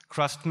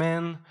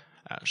 craftsmen,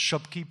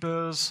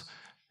 shopkeepers,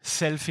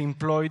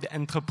 self-employed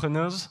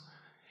entrepreneurs,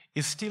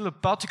 is still a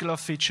particular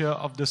feature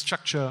of the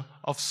structure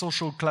of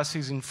social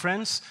classes in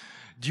France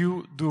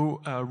due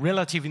to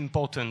relative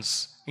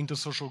importance in the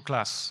social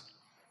class.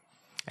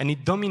 And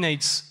it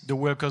dominates the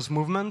workers'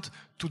 movement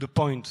to the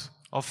point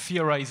of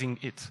theorizing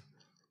it.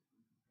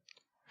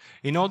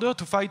 In order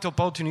to fight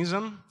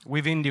opportunism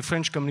within the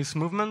French communist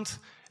movement,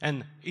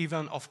 and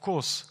even, of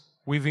course,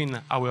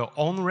 within our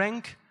own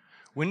rank,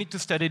 we need to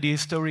study the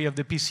history of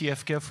the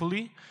PCF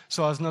carefully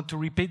so as not to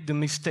repeat the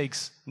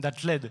mistakes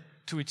that led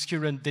to its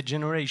current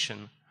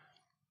degeneration.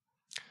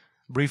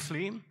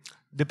 Briefly,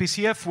 the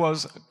PCF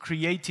was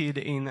created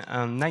in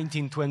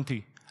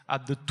 1920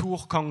 at the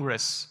Tours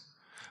Congress,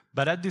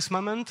 but at this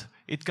moment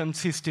it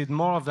consisted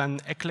more of an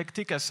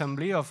eclectic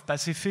assembly of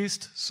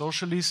pacifists,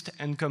 socialists,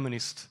 and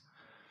communists.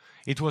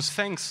 It was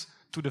thanks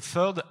to the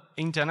Third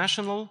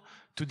International,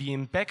 to the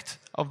impact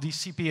of the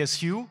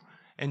CPSU,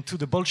 and to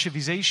the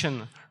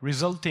Bolshevisation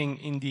resulting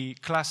in the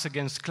class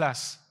against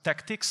class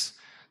tactics,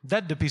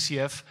 that the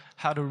PCF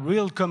had a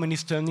real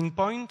communist turning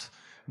point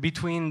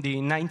between the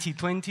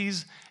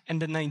 1920s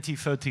and the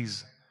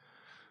 1930s.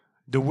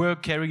 The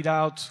work carried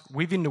out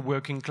within the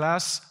working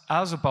class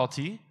as a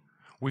party,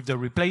 with the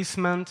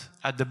replacement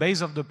at the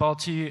base of the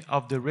party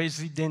of the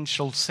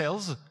residential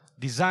cells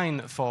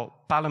designed for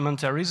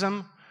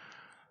parliamentarism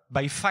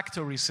by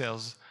factory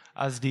cells,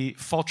 as the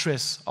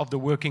fortress of the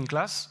working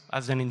class,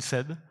 as Lenin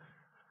said,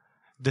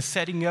 the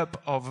setting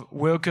up of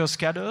workers'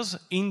 cadres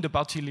in the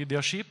party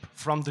leadership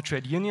from the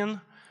trade union,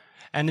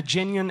 and a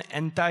genuine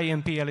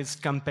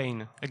anti-imperialist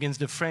campaign against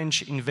the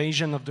French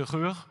invasion of the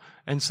Ruhr,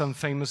 and some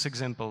famous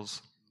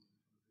examples.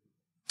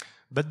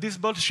 But this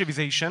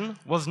Bolshevization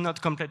was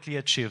not completely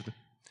achieved.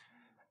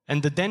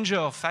 And the danger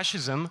of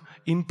fascism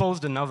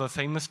imposed another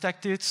famous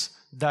tactic,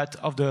 that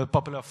of the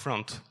Popular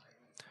Front,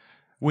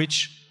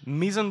 which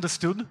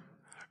misunderstood,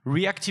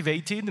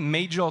 reactivated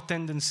major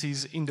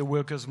tendencies in the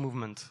workers'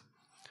 movement.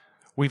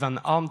 With an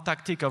armed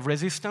tactic of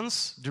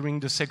resistance during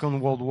the Second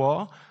World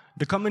War,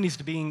 the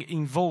communists being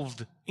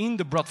involved in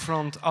the broad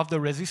front of the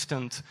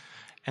resistance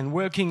and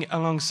working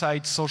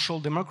alongside social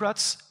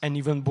democrats and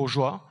even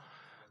bourgeois,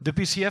 the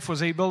PCF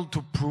was able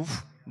to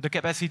prove the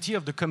capacity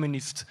of the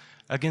communists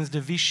against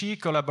the Vichy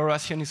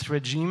collaborationist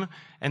regime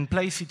and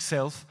place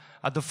itself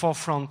at the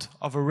forefront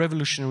of a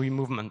revolutionary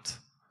movement.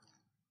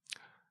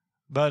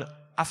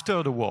 But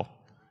after the war,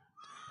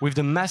 with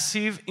the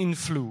massive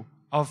inflow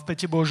of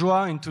petty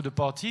bourgeois into the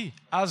party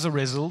as a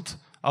result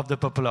of the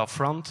Popular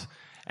Front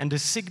and the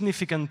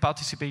significant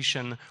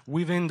participation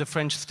within the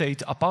French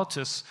state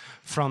apparatus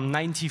from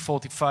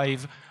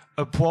 1945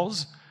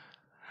 upwards,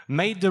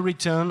 made the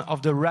return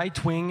of the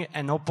right-wing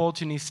and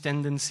opportunist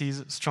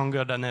tendencies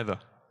stronger than ever.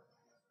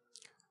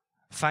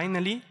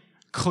 Finally,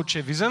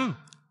 Khrushchevism,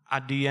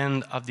 at the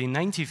end of the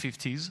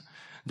 1950s,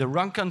 the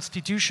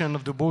reconstitution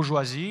of the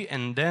bourgeoisie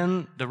and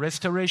then the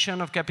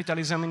restoration of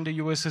capitalism in the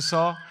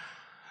USSR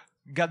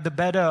got the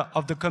better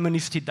of the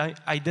communist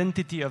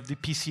identity of the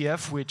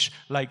PCF, which,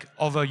 like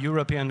other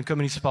European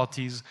communist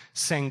parties,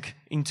 sank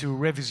into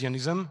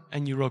revisionism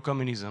and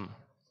Eurocommunism.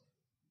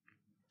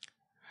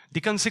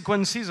 The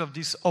consequences of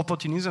this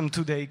opportunism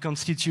today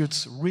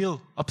constitutes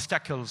real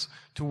obstacles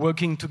to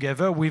working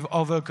together with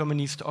other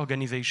communist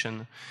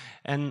organizations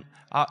and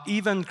are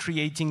even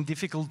creating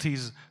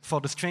difficulties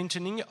for the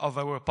strengthening of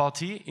our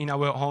party in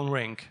our own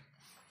rank.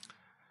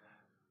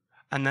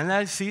 An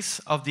analysis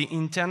of the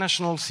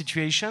international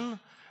situation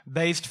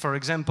based, for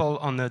example,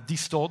 on a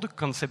distorted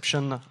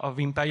conception of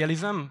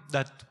imperialism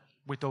that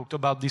we talked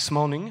about this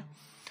morning,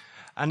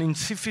 an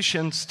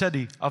insufficient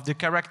study of the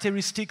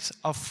characteristics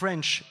of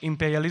French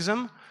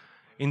imperialism,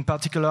 in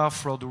particular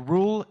for the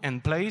role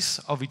and place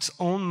of its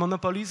own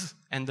monopolies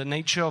and the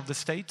nature of the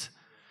state,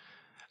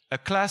 a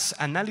class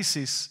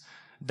analysis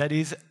that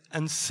is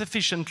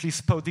insufficiently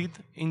spotted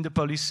in the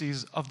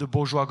policies of the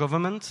bourgeois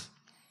government,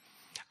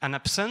 an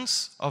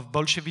absence of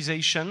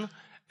Bolshevization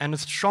and a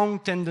strong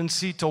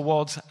tendency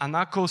towards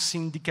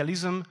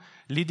anarcho-syndicalism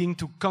leading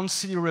to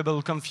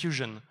considerable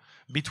confusion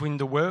between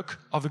the work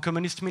of a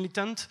communist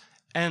militant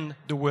and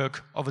the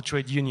work of a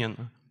trade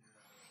union.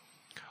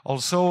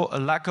 Also, a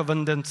lack of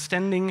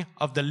understanding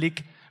of the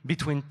link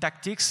between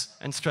tactics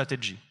and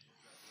strategy.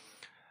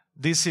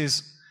 This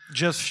is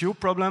just few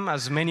problems,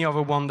 as many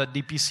other ones that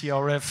the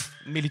PCRF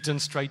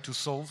militants try to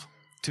solve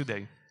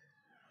today.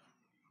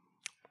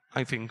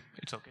 I think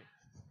it's okay.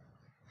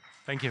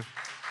 Thank you.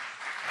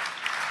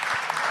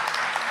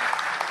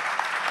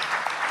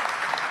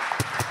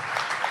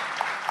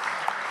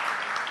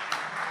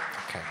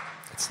 Okay,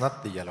 it's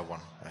not the yellow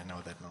one, I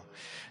know that now.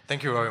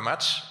 Thank you very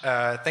much.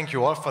 Thank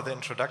you all for the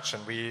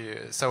introduction.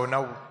 So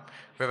now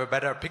we have a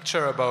better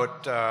picture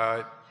about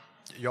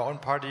your own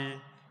party.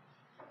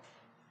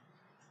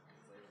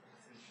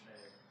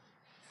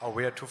 Oh,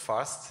 we are too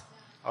fast?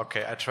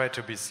 Okay, I try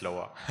to be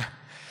slower.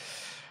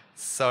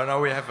 So now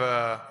we have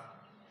a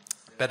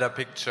better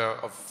picture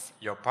of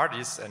your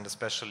parties and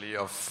especially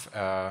of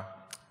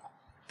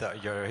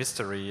your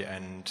history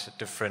and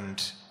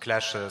different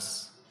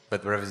clashes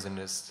with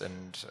revisionists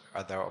and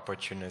other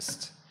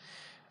opportunist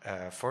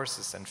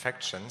forces and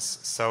factions.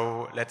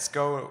 So let's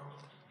go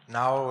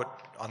now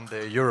on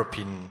the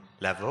European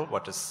level.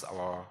 What is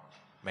our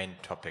main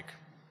topic?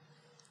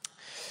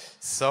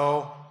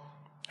 So,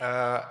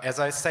 as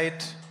I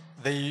said,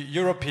 the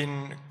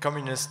European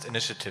Communist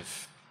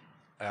Initiative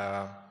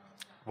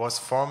was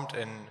formed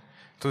in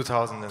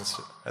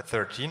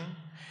 2013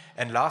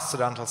 and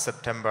lasted until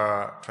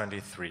September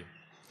 23,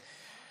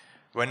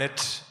 when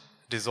it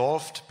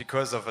dissolved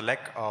because of a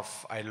lack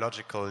of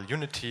ideological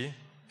unity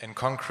in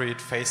concrete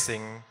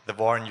facing the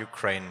war in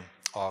Ukraine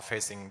or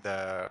facing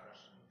the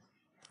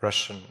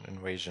Russian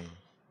invasion.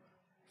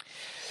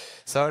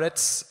 So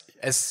that's,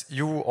 as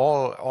you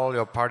all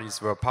your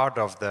parties were part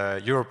of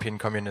the European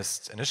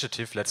Communist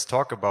Initiative, let's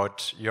talk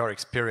about your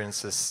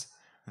experiences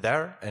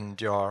there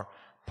and your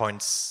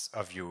points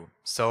of view.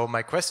 So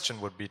my question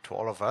would be to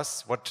all of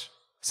us, what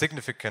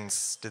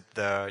significance did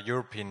the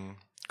European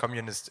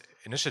Communist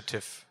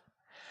Initiative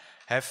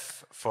have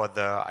for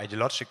the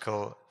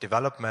ideological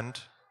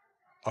development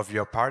of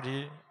your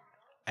party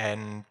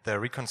and the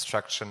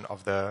reconstruction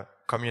of the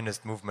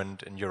communist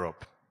movement in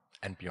Europe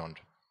and beyond?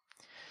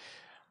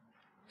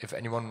 If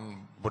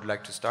anyone would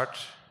like to start.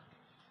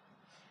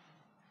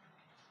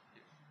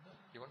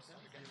 You want to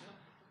start again?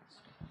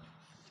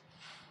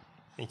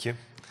 Thank you.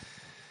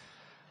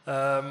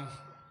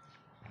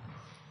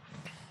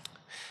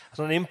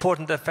 So an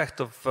important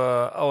effect of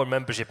our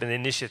membership in the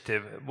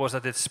initiative was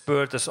that it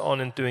spurred us on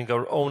in doing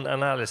our own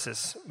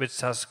analysis, which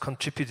has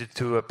contributed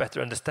to a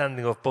better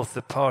understanding of both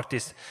the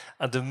parties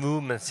and the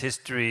movement's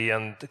history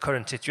and the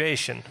current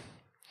situation.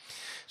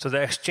 So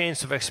the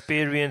exchange of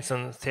experience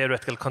and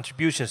theoretical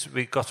contributions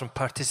we got from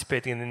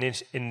participating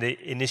in the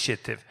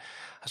initiative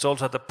has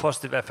also had a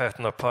positive effect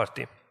on our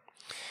party.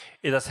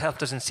 It has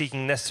helped us in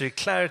seeking necessary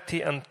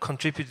clarity and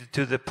contributed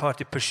to the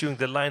party pursuing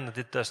the line that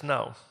it does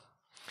now.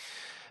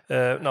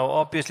 Now,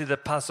 obviously, the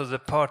paths of the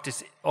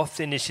parties of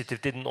the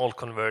initiative didn't all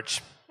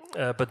converge,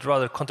 but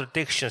rather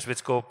contradictions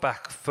which go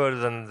back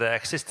further than the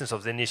existence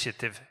of the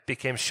initiative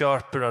became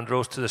sharper and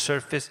rose to the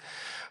surface,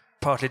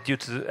 partly due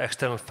to the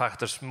external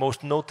factors,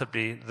 most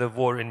notably the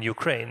war in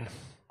Ukraine.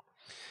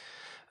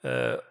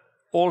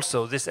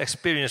 Also, this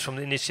experience from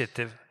the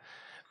initiative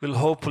will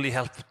hopefully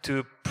help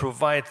to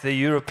provide the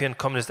European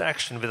Communist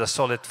Action with a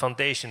solid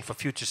foundation for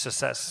future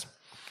success.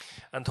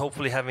 And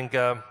hopefully having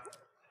a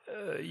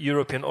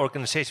European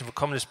organization for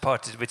communist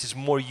parties which is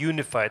more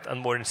unified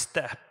and more in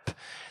step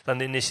than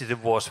the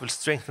initiative was will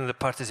strengthen the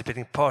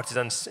participating parties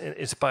and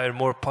inspire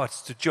more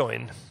parties to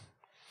join.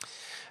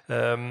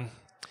 And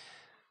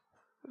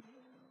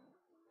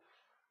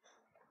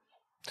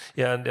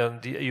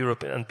the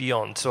Europe and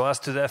beyond. So as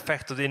to the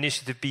effect of the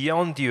initiative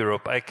beyond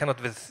Europe, I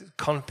cannot with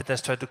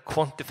confidence try to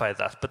quantify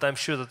that, but I'm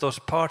sure that those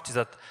parties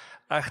that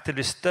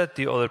actively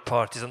study other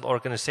parties and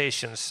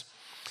organizations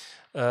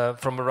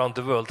from around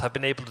the world have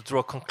been able to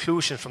draw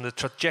conclusions from the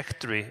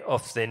trajectory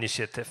of the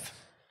initiative.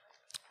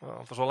 Well,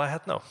 that was all I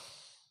had now.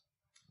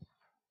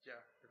 Yeah,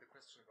 the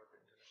question about the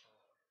international...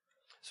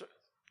 Sorry.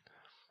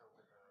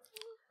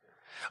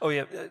 Oh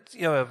yeah,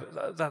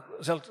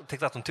 so I'll take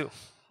that one too.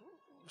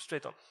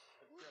 Straight on.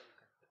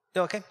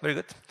 Yeah, okay, very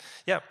good.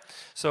 Yeah,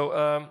 so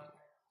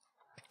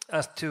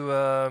as to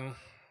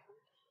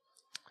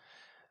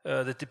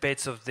the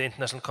debates of the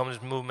international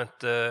communist movement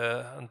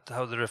and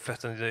how they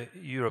reflect on the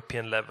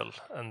European level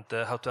and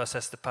how to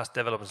assess the past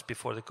developments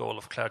before the goal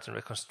of clarity and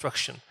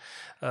reconstruction.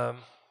 So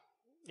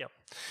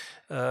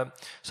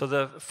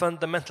the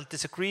fundamental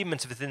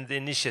disagreements within the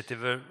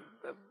initiative are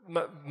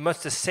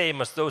much the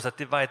same as those that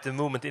divide the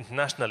movement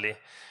internationally,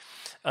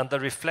 and are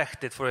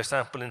reflected, for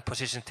example, in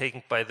positions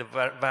taken by the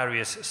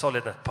various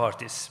Solidnet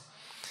parties.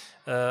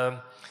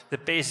 The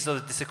basis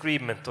of the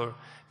disagreement, or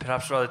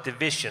perhaps rather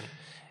division,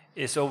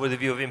 is over the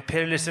view of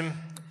imperialism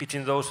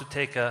between those who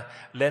take a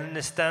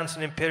Leninist stance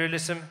on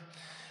imperialism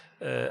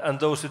and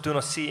those who do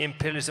not see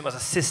imperialism as a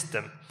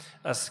system,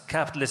 as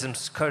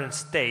capitalism's current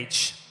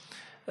stage,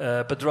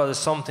 but rather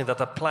something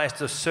that applies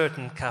to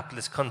certain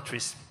capitalist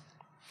countries.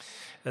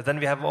 Then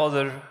we have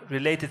other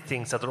related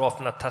things that are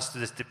often attached to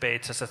this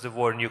debate, such as the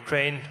war in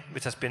Ukraine,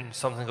 which has been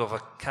something of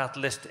a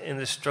catalyst in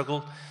this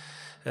struggle,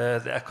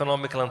 the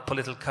economical and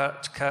political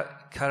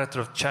character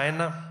of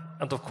China,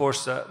 and of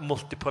course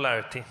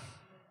multipolarity.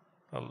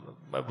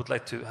 I would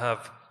like to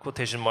have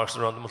quotation marks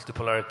around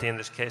multipolarity in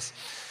this case.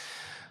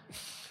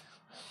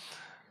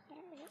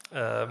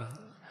 The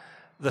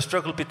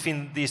struggle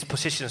between these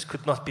positions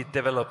could not be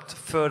developed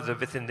further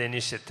within the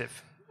initiative.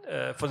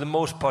 For the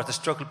most part, the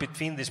struggle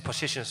between these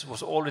positions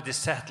was already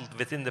settled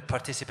within the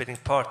participating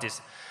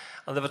parties,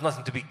 and there was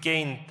nothing to be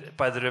gained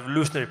by the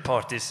revolutionary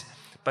parties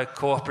by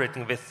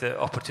cooperating with the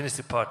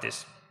opportunistic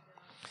parties.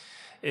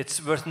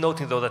 It's worth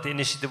noting, though, that the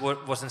initiative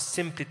wasn't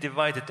simply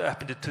divided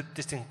up into two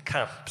distinct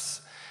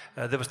camps.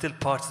 There were still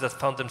parties that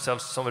found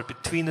themselves somewhere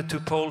between the two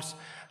poles,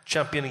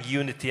 championing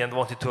unity and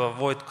wanting to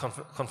avoid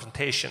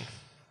confrontation.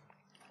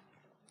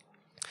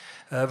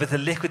 With the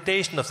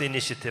liquidation of the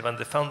initiative and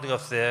the founding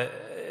of the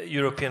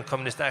European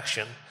Communist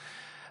Action,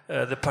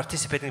 the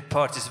participating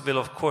parties will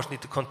of course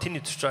need to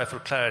continue to strive for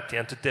clarity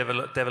and to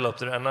develop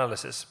their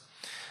analysis.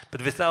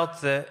 But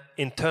without the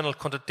internal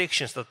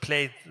contradictions that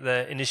plague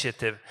the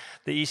initiative,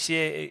 the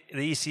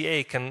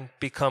ECA can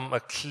become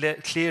a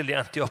clearly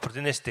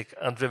anti-opportunistic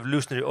and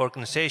revolutionary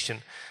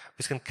organization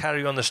which can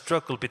carry on a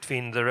struggle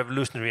between the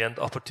revolutionary and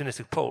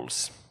opportunistic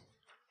poles.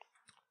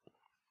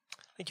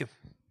 Thank you.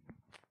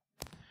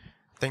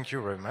 Thank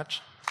you very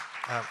much.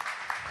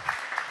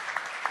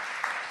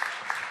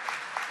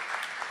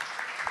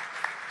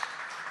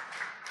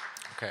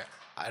 Okay,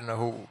 I don't know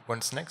who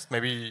wants next.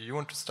 Maybe you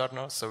want to start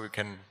now, so we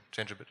can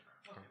change a bit.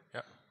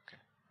 Yeah, okay.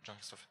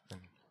 Jean-Christophe, then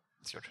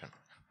it's your turn.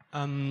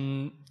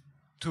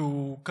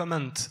 To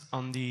comment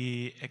on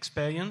the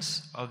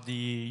experience of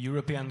the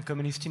European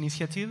Communist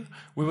Initiative,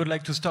 we would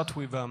like to start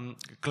with a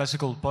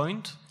classical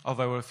point of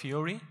our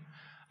theory,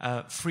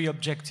 3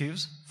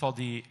 objectives for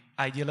the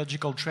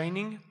ideological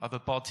training of a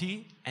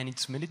party and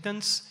its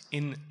militants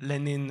in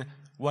Lenin,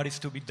 what is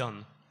to be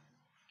done.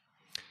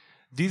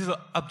 These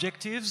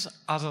objectives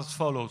are as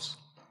follows.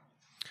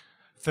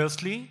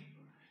 Firstly,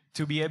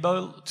 to be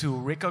able to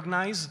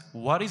recognize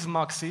what is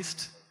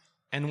Marxist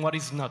and what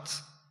is not,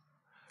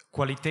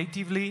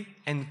 qualitatively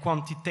and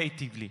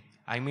quantitatively.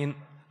 I mean,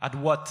 at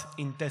what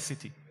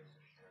intensity?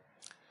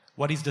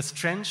 What is the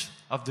strength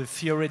of the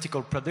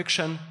theoretical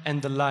production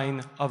and the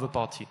line of a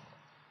party?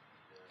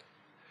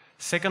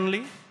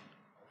 Secondly,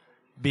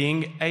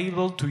 being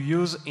able to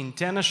use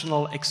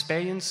international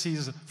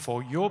experiences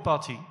for your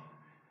party,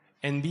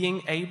 and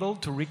being able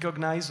to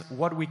recognize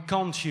what we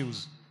can't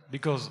use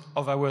because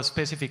of our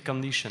specific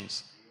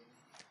conditions.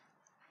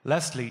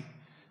 Lastly,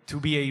 to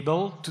be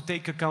able to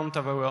take account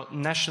of our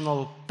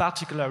national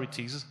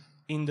particularities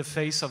in the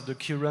face of the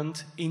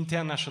current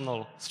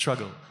international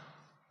struggle.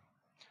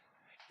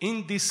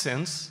 In this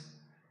sense,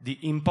 the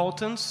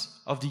importance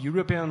of the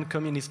European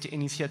Communist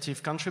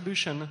Initiative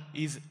contribution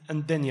is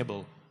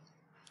undeniable.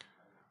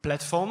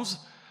 Platforms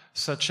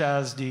such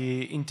as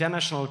the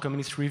International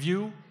Communist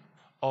Review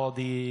or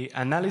the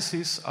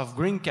analysis of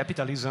green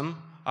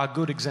capitalism are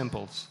good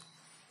examples.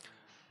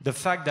 The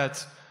fact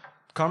that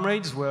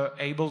comrades were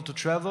able to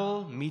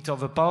travel, meet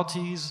other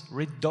parties,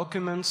 read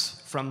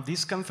documents from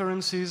these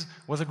conferences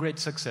was a great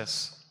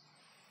success.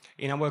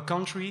 In our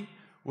country,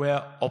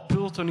 where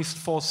opportunist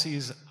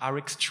forces are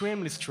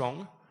extremely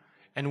strong,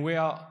 and we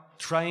are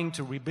trying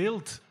to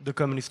rebuild the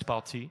Communist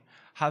Party,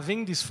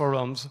 having these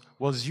forums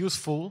was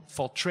useful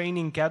for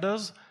training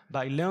cadres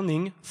by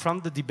learning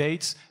from the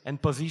debates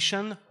and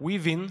position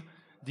within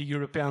the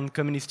European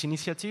Communist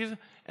Initiative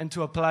and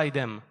to apply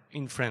them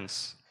in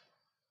France.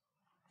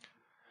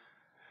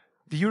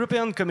 The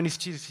European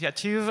Communist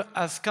Initiative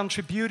has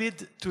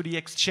contributed to the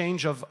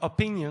exchange of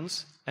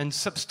opinions and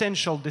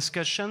substantial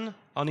discussion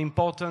on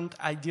important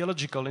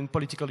ideological and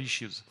political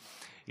issues.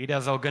 It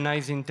has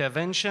organized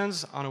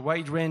interventions on a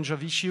wide range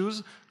of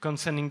issues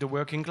concerning the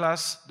working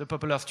class, the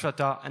popular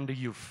strata, and the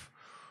youth.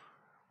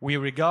 We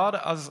regard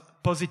as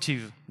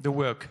positive the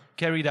work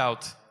carried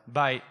out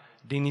by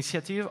the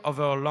initiative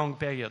over a long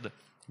period,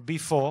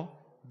 before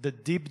the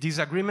deep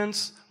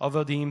disagreements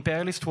over the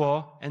imperialist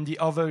war and the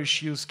other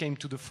issues came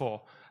to the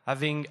fore,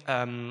 having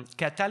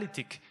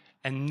catalytic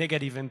and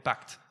negative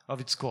impact of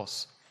its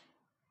course.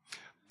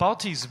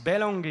 Parties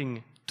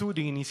belonging to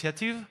the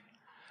initiative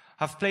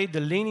have played the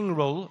leading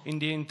role in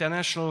the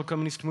international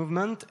communist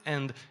movement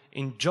and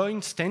in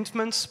joint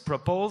statements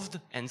proposed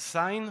and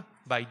signed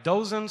by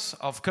dozens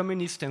of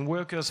communist and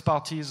workers'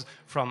 parties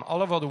from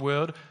all over the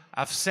world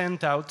have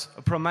sent out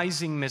a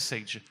promising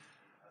message.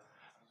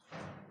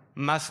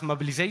 Mass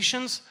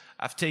mobilizations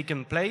have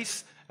taken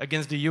place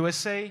against the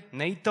USA,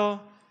 NATO,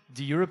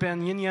 the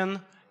European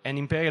Union, and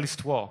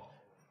imperialist war.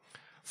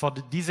 For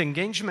the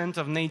disengagement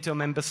of NATO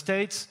member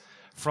states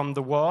from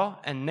the war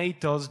and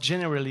NATO's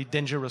generally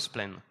dangerous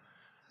plan.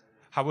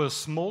 Our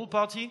small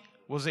party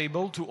was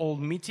able to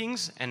hold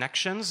meetings and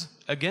actions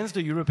against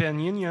the European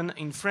Union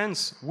in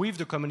France with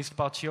the Communist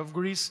Party of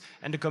Greece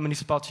and the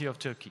Communist Party of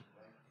Turkey.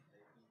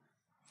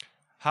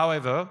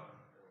 However,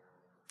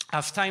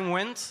 as time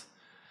went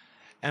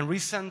and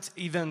recent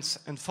events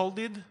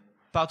unfolded,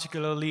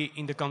 particularly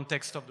in the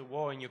context of the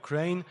war in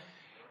Ukraine,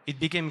 it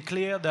became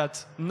clear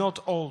that not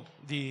all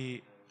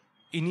the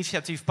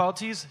initiative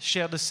parties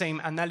share the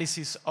same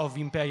analysis of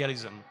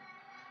imperialism,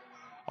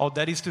 or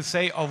that is to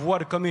say, of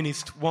what a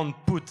communist won't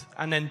put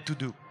an end to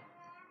do.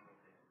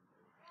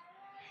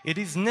 It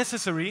is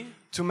necessary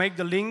to make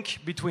the link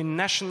between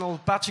national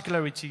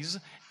particularities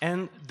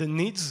and the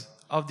needs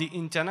of the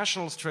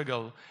international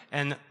struggle,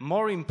 and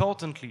more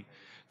importantly,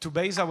 to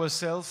base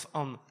ourselves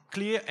on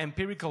clear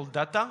empirical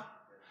data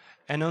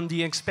and on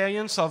the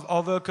experience of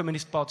other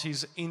communist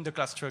parties in the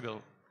class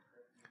struggle.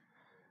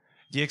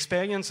 The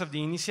experience of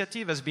the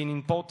initiative has been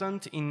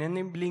important in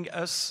enabling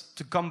us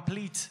to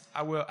complete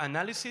our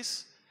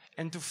analysis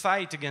and to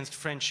fight against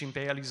French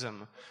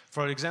imperialism.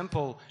 For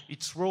example,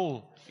 its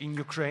role in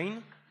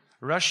Ukraine,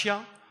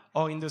 Russia,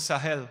 or in the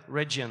Sahel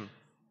region.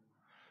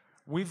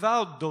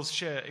 Without those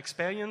shared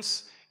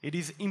experience, it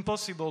is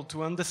impossible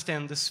to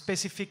understand the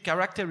specific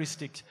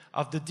characteristics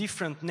of the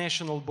different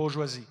national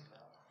bourgeoisie,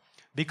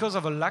 because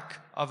of a lack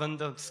of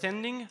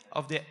understanding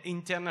of their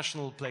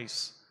international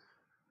place.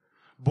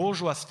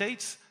 Bourgeois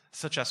states,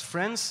 such as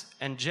France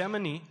and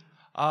Germany,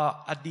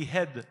 are at the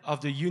head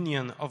of the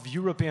Union of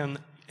European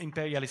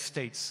imperialist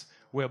states,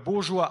 where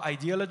bourgeois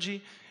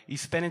ideology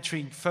is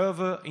penetrating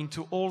further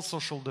into all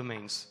social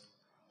domains.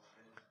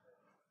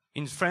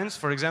 In France,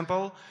 for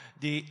example,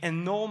 the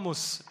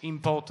enormous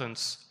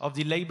importance of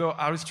the labor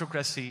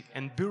aristocracy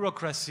and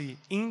bureaucracy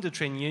in the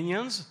trade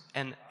unions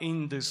and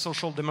in the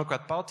social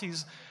democrat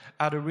parties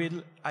had a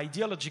real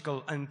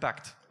ideological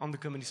impact on the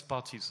communist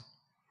parties.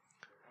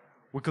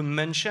 We can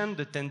mention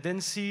the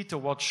tendency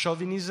towards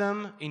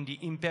chauvinism in the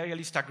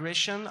imperialist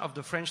aggression of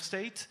the French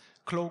state,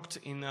 cloaked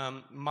in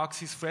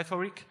Marxist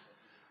rhetoric,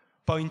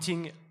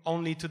 pointing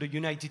only to the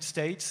United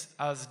States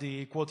as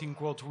the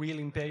quote-unquote real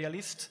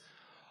imperialist,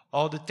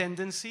 or the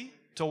tendency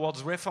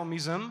towards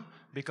reformism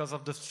because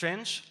of the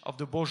strength of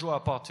the bourgeois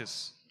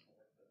parties.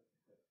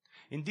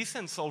 In this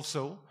sense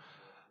also,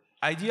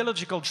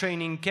 ideological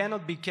training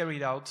cannot be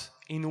carried out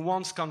in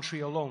one's country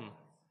alone.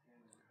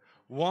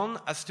 One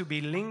has to be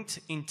linked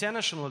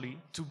internationally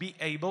to be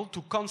able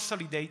to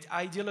consolidate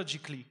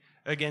ideologically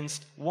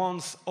against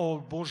one's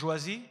old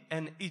bourgeoisie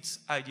and its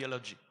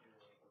ideology.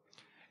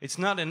 It's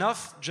not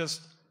enough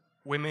just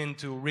women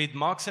to read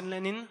Marx and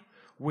Lenin.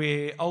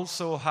 we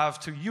also have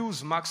to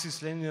use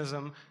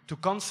Marxist-Leninism to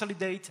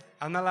consolidate,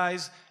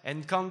 analyze,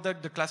 and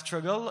conduct the class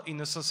struggle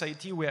in a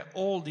society where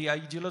all the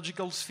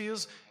ideological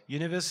spheres,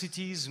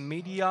 universities,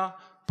 media,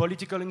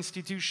 political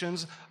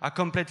institutions are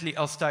completely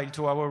hostile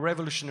to our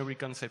revolutionary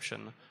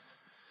conception.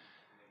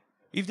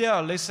 If there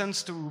are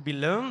lessons to be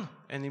learned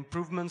and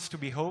improvements to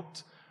be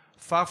hoped,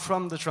 far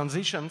from the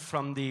transition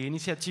from the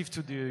initiative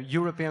to the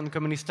European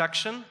Communist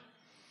Action,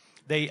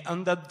 they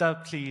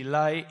undoubtedly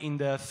lie in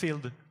the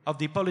field of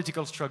the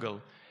political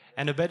struggle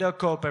and a better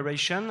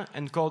cooperation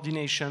and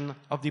coordination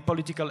of the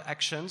political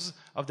actions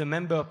of the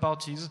member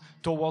parties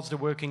towards the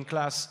working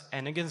class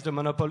and against the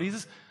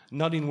monopolies,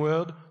 not in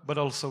word, but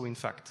also in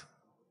fact.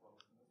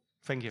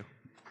 Thank you.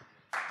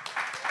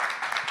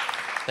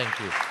 Thank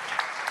you.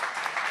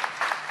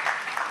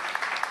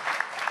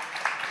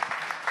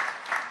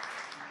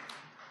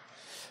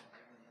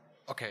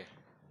 Okay,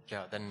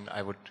 yeah, then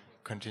I would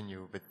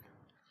continue with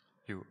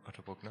you,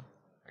 Otto Bruckner,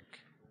 like,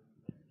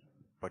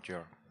 about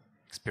your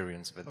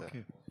experience with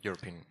the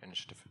European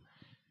Initiative.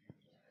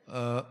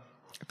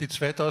 Die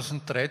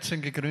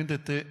 2013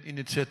 gegründete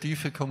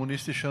Initiative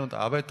kommunistischer und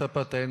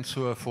Arbeiterparteien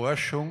zur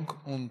Erforschung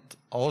und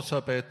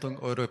Ausarbeitung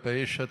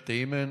europäischer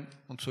Themen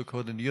und zur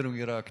Koordinierung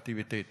ihrer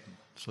Aktivitäten,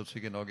 so hat sie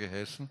genau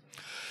geheißen,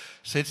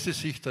 setzte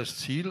sich das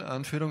Ziel,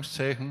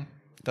 Anführungszeichen,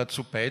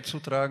 dazu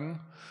beizutragen,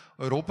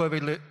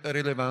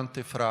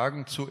 europarelevante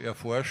Fragen zu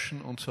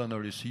erforschen und zu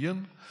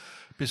analysieren,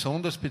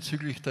 besonders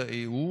bezüglich der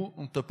EU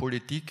und der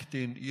Politik,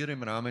 die in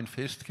ihrem Rahmen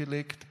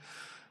festgelegt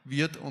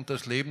wird und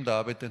das Leben der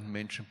arbeitenden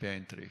Menschen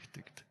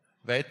beeinträchtigt.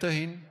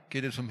 Weiterhin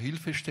geht es um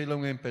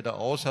Hilfestellungen bei der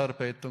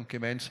Ausarbeitung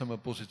gemeinsamer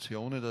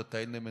Positionen der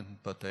teilnehmenden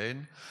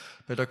Parteien,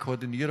 bei der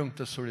Koordinierung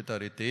der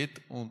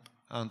Solidarität und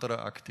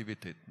anderer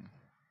Aktivitäten.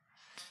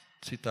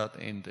 Zitat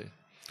Ende.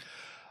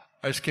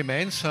 Als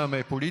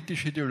gemeinsame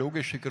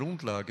politisch-ideologische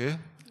Grundlage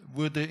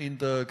wurde in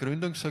der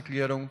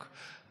Gründungserklärung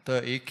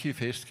der EKI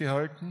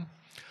festgehalten,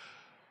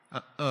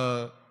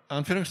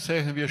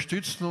 Anführungszeichen, wir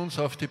stützen uns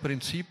auf die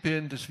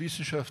Prinzipien des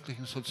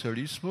wissenschaftlichen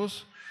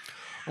Sozialismus.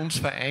 Uns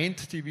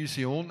vereint die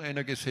Vision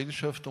einer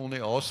Gesellschaft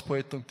ohne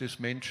Ausbeutung des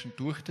Menschen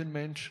durch den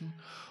Menschen,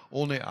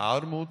 ohne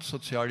Armut,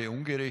 soziale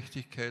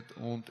Ungerechtigkeit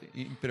und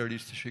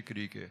imperialistische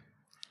Kriege.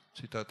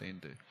 Zitat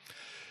Ende.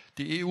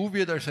 Die EU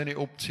wird als eine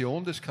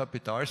Option des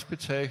Kapitals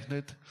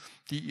bezeichnet,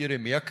 die ihre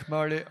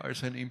Merkmale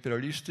als ein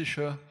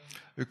imperialistischer,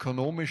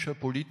 ökonomischer,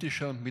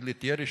 politischer und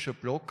militärischer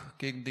Block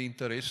gegen die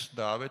Interessen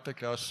der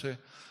Arbeiterklasse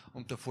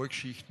und der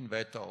Volksschichten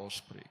weiter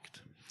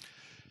ausprägt.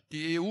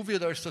 Die EU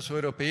wird als das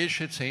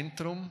europäische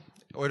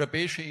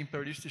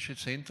imperialistische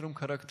Zentrum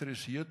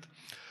charakterisiert,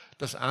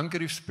 das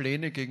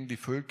Angriffspläne gegen die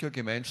Völker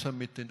gemeinsam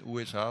mit den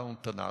USA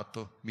und der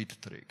NATO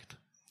mitträgt.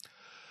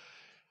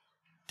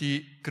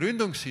 Die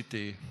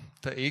Gründungsidee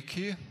der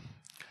EKI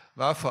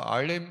war vor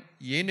allem,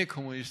 jene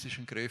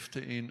kommunistischen Kräfte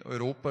in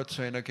Europa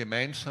zu einer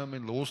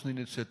gemeinsamen, losen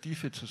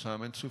Initiative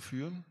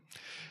zusammenzuführen,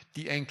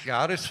 die ein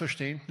klares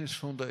Verständnis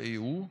von der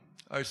EU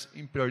als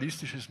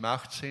imperialistisches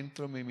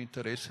Machtzentrum im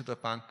Interesse der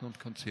Banken und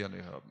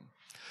Konzerne haben.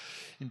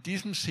 In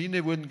diesem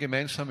Sinne wurden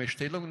gemeinsame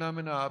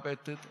Stellungnahmen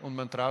erarbeitet und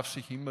man traf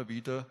sich immer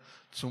wieder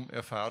zum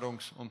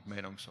Erfahrungs- und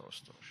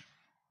Meinungsaustausch.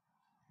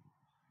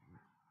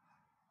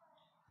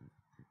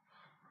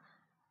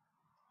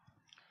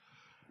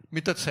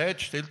 Mit der Zeit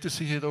stellte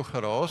sich jedoch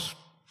heraus,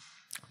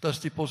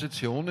 dass die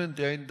Positionen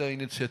der in der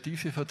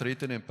Initiative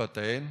vertretenen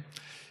Parteien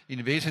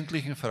in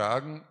wesentlichen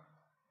Fragen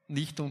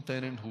nicht unter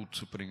einen Hut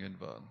zu bringen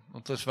waren.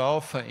 Und das war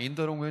auf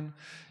Veränderungen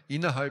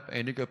innerhalb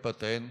einiger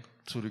Parteien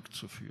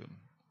zurückzuführen.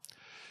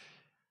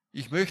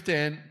 Ich möchte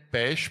ein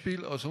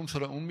Beispiel aus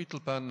unserer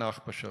unmittelbaren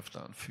Nachbarschaft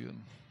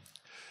anführen.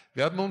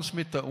 Wir haben uns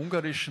mit der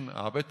ungarischen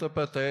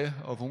Arbeiterpartei,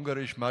 auf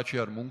Ungarisch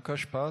Magyar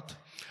Munkaspárt,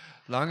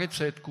 lange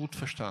Zeit gut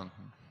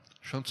verstanden.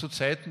 Schon zu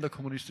Zeiten der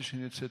kommunistischen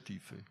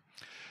Initiative.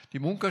 Die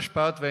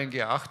Munkaspárt war ein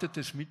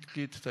geachtetes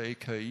Mitglied der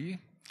EKI,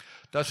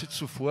 das sie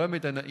zuvor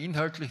mit einer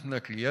inhaltlichen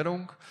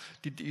Erklärung,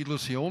 die die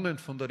Illusionen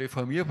von der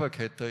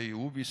Reformierbarkeit der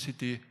EU, wie sie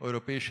die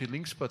Europäische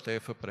Linkspartei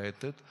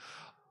verbreitet,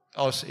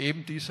 aus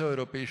eben dieser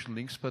Europäischen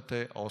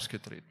Linkspartei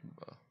ausgetreten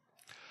war.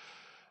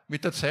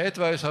 Mit der Zeit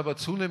war es aber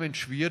zunehmend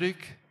schwierig,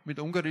 mit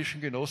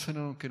ungarischen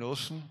Genossinnen und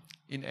Genossen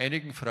in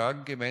einigen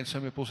Fragen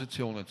gemeinsame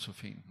Positionen zu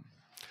finden.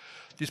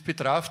 Dies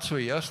betraf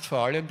zuerst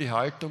vor allem die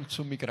Haltung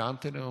zu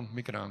Migrantinnen und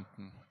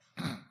Migranten.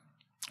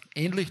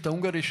 Ähnlich der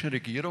ungarischen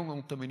Regierung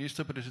unter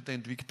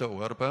Ministerpräsident Viktor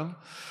Orbán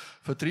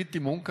vertritt die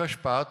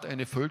Munkaspárt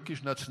eine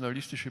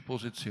völkisch-nationalistische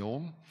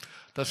Position,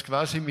 dass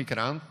quasi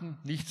Migranten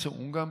nicht zu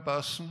Ungarn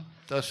passen,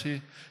 dass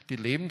sie die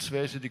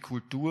Lebensweise, die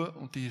Kultur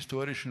und die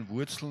historischen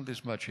Wurzeln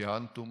des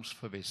Magyarentums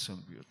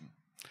verwässern würden.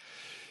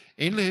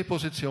 Ähnliche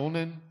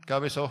Positionen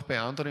gab es auch bei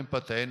anderen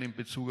Parteien in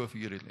Bezug auf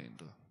ihre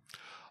Länder.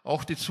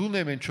 Auch die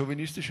zunehmend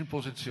chauvinistischen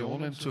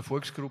Positionen zur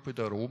Volksgruppe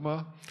der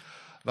Roma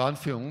waren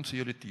für uns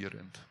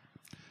irritierend.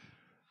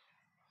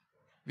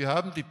 Wir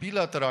haben die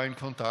bilateralen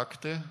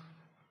Kontakte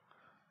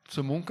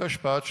zur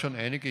Munkaspárt schon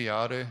einige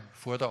Jahre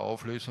vor der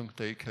Auflösung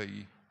der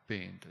EKI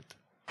beendet.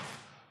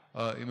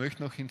 Ich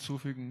möchte noch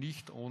hinzufügen,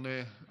 nicht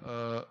ohne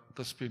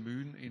das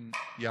Bemühen, in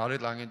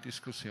jahrelangen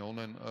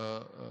Diskussionen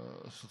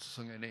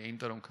sozusagen eine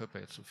Änderung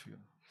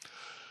herbeizuführen.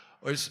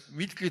 Als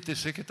Mitglied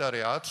des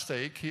Sekretariats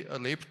der ECI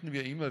erlebten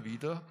wir immer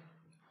wieder,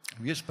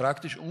 wie es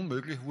praktisch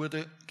unmöglich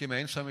wurde,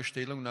 gemeinsame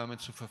Stellungnahmen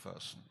zu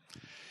verfassen.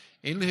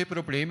 Ähnliche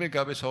Probleme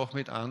gab es auch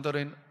mit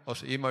anderen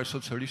aus ehemals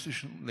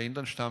sozialistischen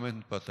Ländern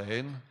stammenden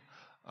Parteien,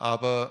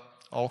 aber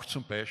auch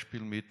zum Beispiel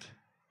mit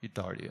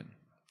Italien.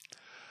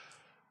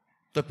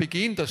 Der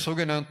Beginn der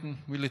sogenannten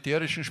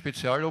militärischen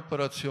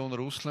Spezialoperation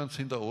Russlands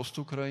in der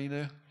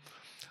Ostukraine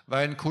war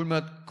ein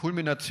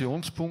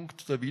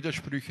Kulminationspunkt der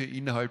Widersprüche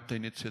innerhalb der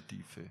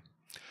Initiative.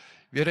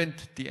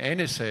 Während die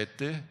eine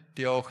Seite,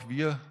 der auch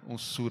wir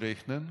uns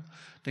zurechnen,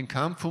 den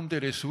Kampf um die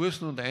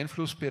Ressourcen und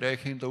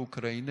Einflussbereiche in der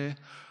Ukraine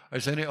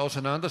als eine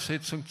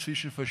Auseinandersetzung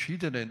zwischen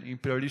verschiedenen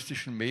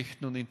imperialistischen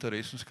Mächten und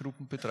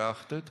Interessensgruppen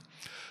betrachtet,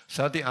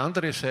 sah die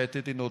andere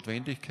Seite die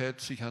Notwendigkeit,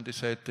 sich an die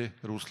Seite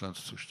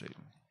Russlands zu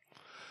stellen.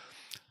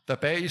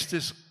 Dabei ist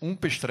es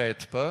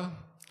unbestreitbar,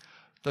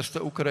 dass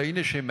der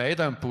ukrainische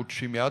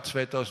Maidan-Putsch im Jahr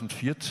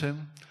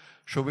 2014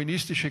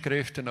 chauvinistische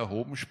Kräfte nach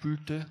oben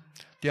spülte,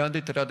 die an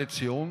die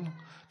Tradition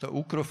der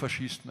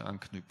Ukrofaschisten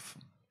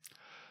anknüpfen.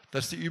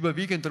 Dass die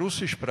überwiegend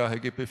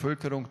russischsprachige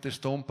Bevölkerung des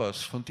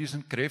Donbass von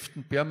diesen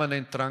Kräften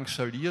permanent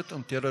drangsaliert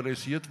und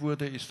terrorisiert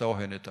wurde, ist auch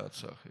eine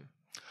Tatsache.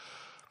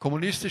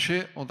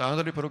 Kommunistische und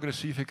andere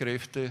progressive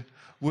Kräfte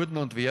wurden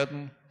und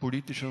werden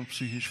politisch und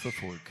psychisch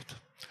verfolgt.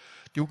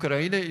 Die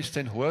Ukraine ist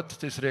ein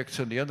Hort des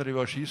reaktionären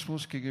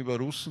Revanchismus gegenüber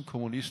Russen,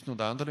 Kommunisten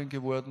und anderen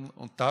geworden,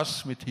 und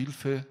das mit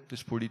Hilfe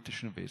des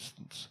politischen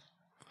Westens.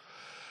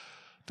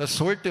 Das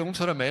sollte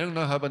unserer Meinung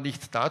nach aber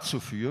nicht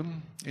dazu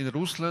führen, in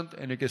Russland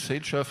eine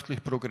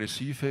gesellschaftlich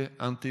progressive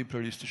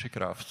antiimperialistische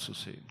Kraft zu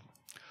sehen.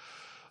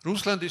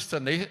 Russland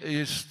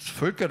ist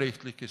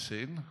völkerrechtlich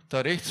gesehen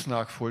der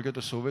Rechtsnachfolger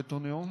der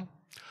Sowjetunion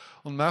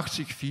und macht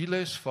sich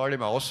vieles, vor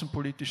allem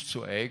außenpolitisch,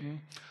 zu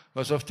eigen,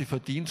 was auf die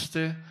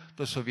Verdienste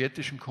der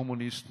sowjetischen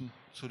Kommunisten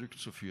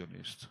zurückzuführen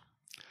ist.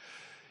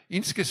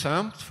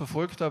 Insgesamt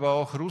verfolgt aber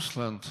auch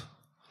Russland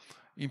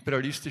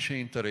imperialistische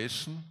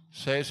Interessen,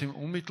 sei es im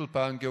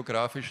unmittelbaren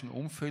geografischen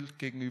Umfeld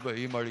gegenüber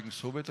ehemaligen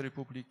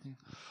Sowjetrepubliken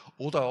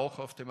oder auch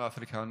auf dem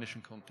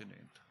afrikanischen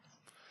Kontinent.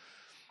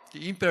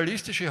 Die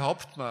imperialistische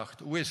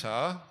Hauptmacht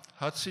USA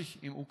hat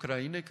sich im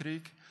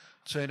Ukraine-Krieg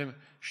zu einem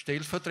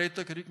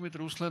Stellvertreterkrieg mit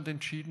Russland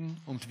entschieden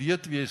und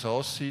wird, wie es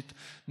aussieht,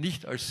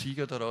 nicht als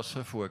Sieger daraus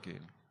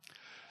hervorgehen.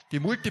 Die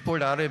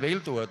multipolare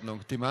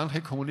Weltordnung, die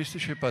manche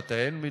kommunistische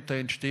Parteien mit der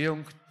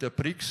Entstehung der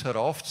BRICS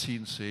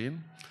heraufziehen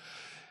sehen,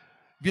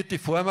 wird die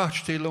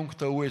Vormachtstellung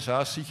der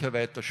USA sicher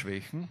weiter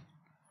schwächen,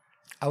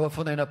 aber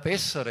von einer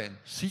besseren,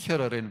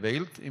 sichereren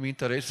Welt im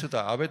Interesse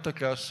der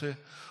Arbeiterklasse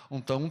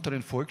und der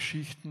unteren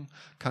Volksschichten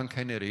kann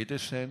keine Rede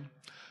sein,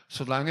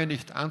 solange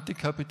nicht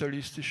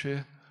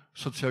antikapitalistische,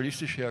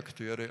 sozialistische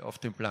Akteure auf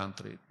den Plan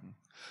treten.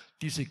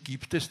 Diese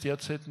gibt es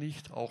derzeit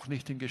nicht, auch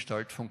nicht in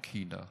Gestalt von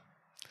China.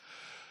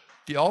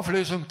 Die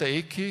Auflösung der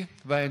ECI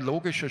war ein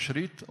logischer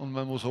Schritt und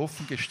man muss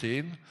offen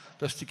gestehen,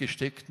 dass die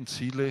gesteckten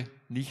Ziele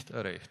nicht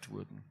erreicht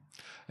wurden.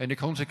 Eine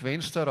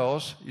Konsequenz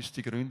daraus ist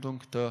die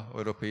Gründung der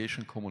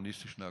Europäischen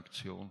Kommunistischen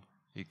Aktion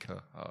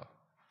EKA.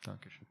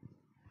 Dankeschön.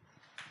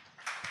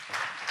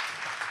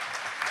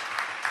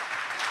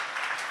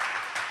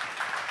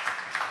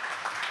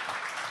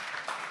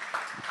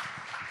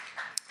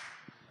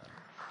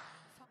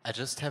 I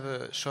just have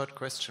a short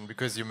question,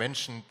 because you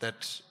mentioned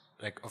that,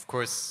 like, of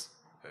course,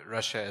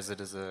 Russia, as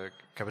it is a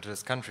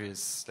capitalist country,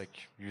 is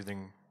like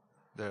using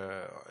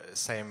the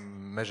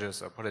same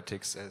measures or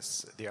politics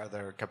as the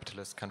other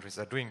capitalist countries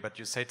are doing. But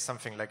you said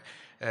something like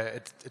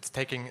it's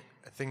taking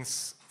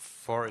things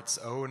for its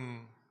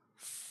own,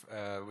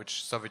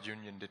 which Soviet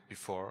Union did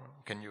before.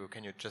 Can you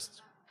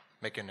just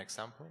make an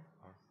example?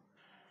 Or?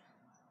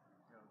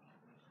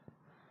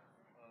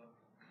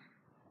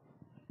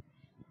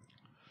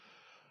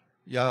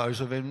 Ja,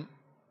 also wenn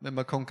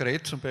man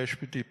konkret zum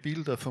Beispiel die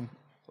Bilder vom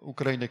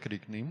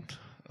Ukraine-Krieg nimmt,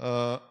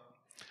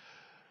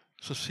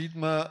 so sieht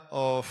man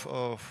auf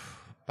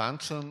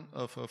Panzern,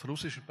 auf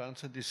russischen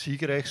Panzern, die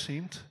siegreich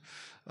sind,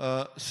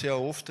 sehr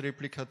oft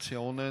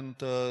Replikationen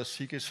der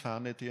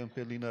Siegesfahne, die am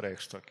Berliner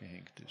Reichstag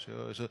gehängt ist.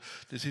 Ja, also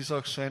das ist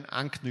auch so ein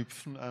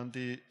Anknüpfen an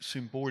die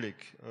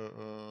Symbolik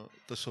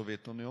der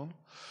Sowjetunion.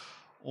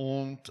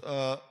 Und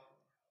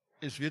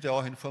es wird ja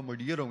auch in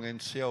Formulierungen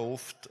sehr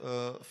oft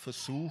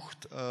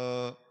versucht,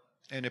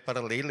 eine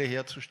Parallele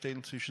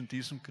herzustellen zwischen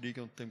diesem Krieg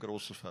und dem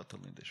großen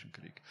Vaterländischen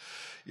Krieg.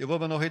 Ich habe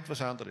aber noch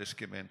etwas anderes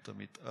gemeint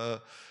damit.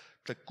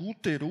 Der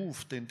gute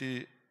Ruf, den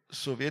die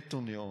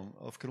Sowjetunion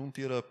aufgrund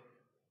ihrer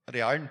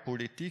realen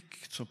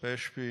Politik, zum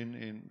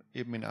Beispiel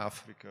eben in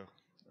Afrika,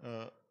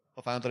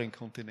 auf anderen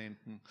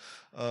Kontinenten,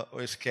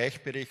 als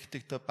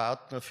gleichberechtigter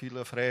Partner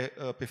vieler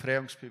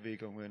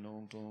Befreiungsbewegungen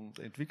und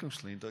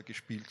Entwicklungsländer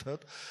gespielt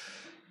hat,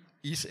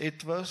 ist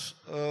etwas,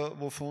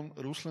 wovon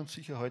Russland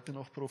sicher heute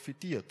noch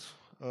profitiert.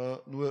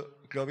 Nur,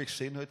 glaube ich,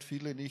 sehen halt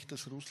viele nicht,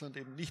 dass Russland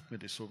eben nicht mehr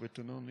die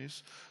Sowjetunion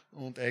ist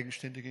und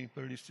eigenständige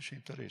imperialistische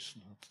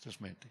Interessen hat. Das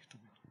meinte ich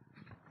damit.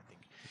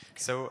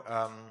 So,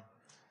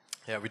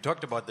 yeah, we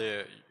talked about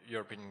the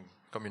European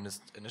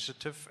Communist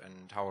Initiative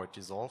and how it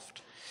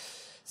dissolved.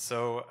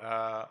 So,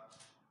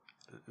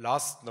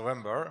 last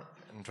November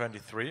in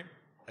 23,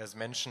 as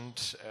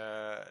mentioned,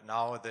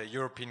 now the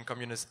European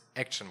Communist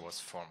Action was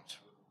formed.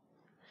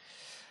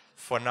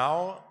 For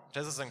now,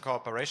 this is in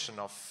cooperation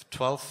of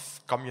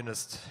 12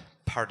 communist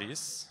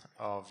parties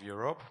of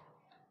Europe.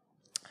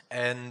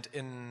 And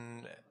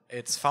in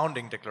its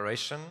founding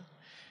declaration,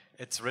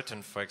 it's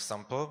written, for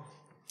example,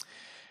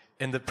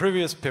 in the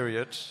previous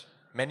period,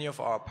 many of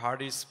our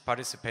parties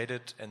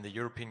participated in the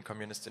European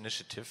Communist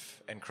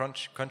Initiative and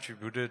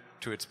contributed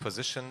to its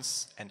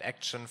positions and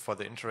action for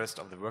the interest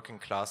of the working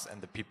class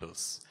and the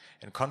peoples,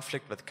 in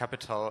conflict with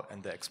capital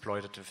and the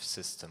exploitative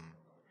system.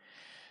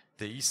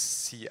 The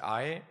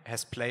ECI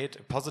has played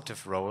a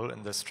positive role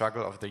in the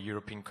struggle of the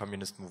European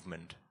Communist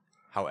movement.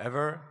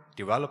 However,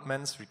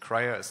 developments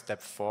require a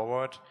step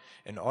forward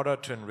in order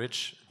to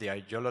enrich the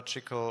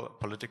ideological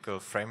political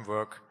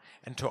framework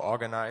and to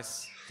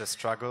organize the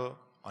struggle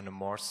on a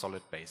more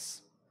solid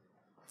base.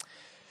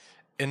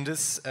 In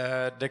this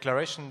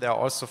declaration, there are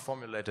also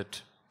formulated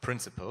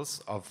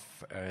principles of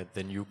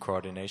the new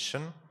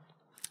coordination,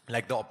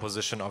 like the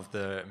opposition of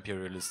the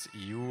imperialist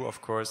EU,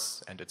 of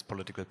course, and its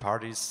political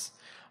parties,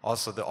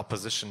 also the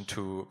opposition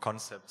to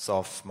concepts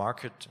of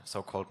market,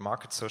 so-called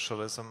market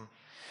socialism,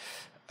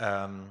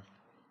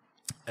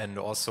 and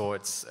also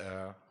it's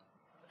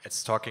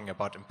talking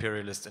about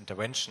imperialist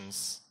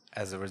interventions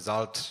as a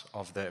result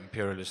of the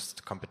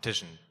imperialist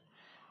competition.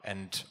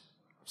 And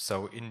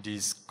so in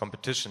these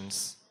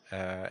competitions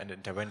and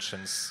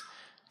interventions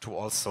to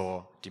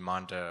also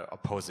demand an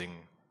opposing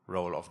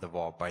role of the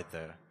war by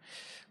the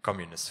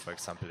communists, for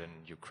example, in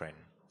Ukraine.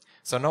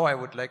 So now I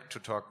would like to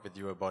talk with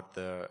you about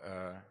the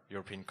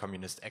European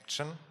Communist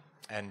Action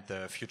and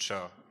the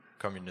future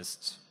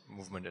communist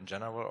movement in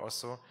general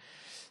also.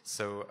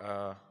 So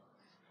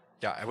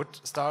yeah, I would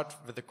start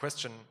with the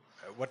question,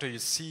 what do you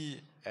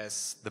see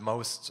as the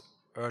most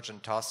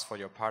urgent task for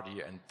your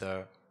party and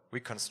the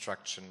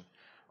reconstruction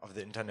of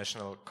the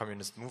international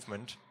communist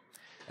movement?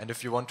 And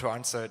if you want to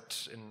answer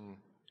it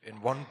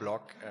in one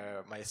block,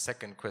 my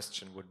second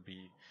question would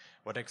be,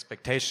 what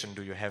expectation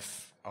do you have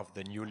of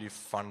the newly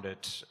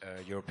funded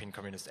European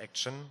Communist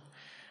Action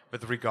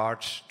with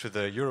regard to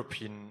the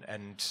European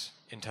and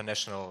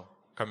international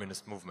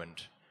communist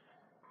movement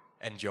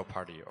and your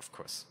party, of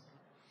course?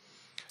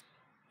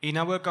 In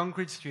our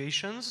concrete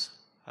situations,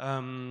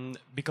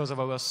 because of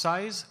our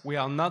size, we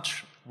are not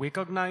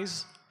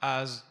recognized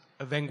as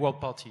a vanguard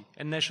party,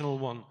 a national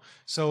one.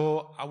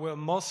 So our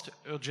most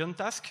urgent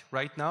task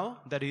right now,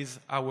 that is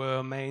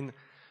our main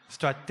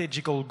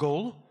strategical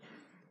goal,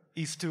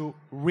 is to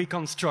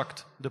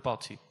reconstruct the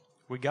party.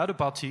 We got a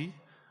party,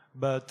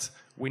 but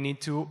we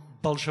need to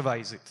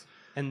Bolshevize it.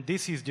 And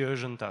this is the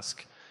urgent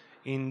task.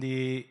 In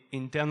the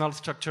internal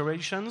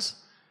structurations,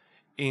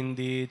 in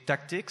the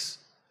tactics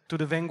to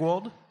the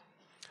vanguard,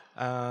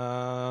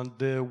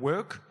 the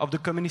work of the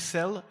communist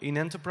cell in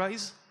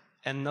enterprise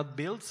and not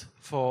built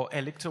for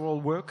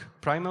electoral work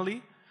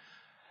primarily.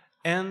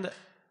 And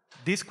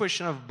this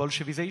question of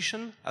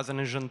Bolshevization as an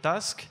urgent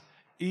task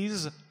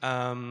is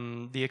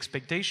the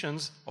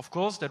expectations, of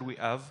course, that we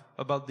have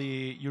about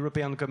the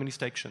European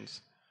communist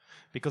actions.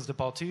 Because the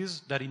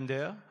parties that in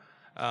there,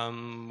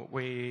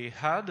 we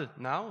had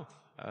now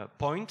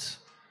point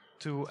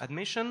to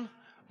admission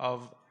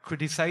of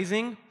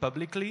criticizing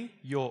publicly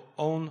your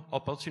own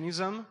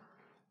opportunism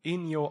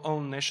in your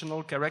own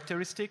national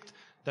characteristic.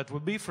 That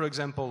would be, for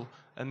example,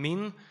 a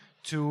mean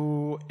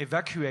to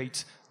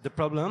evacuate the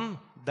problem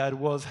that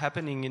was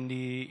happening in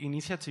the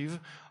initiative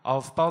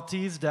of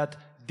parties that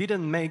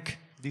didn't make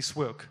this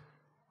work.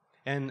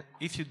 And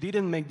if you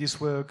didn't make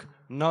this work,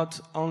 not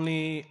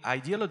only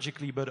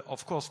ideologically, but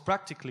of course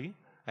practically,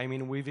 I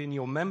mean within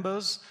your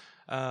members,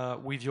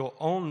 with your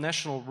own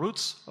national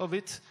roots of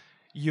it,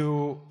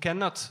 you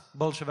cannot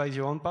Bolshevize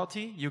your own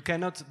party, you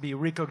cannot be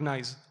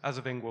recognized as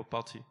a vanguard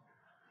party.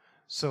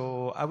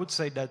 So I would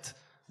say that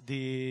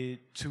the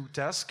two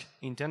tasks,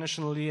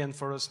 internationally and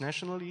for us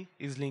nationally,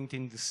 is linked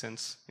in this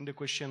sense, in the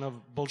question of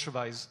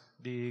Bolshevize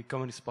the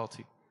Communist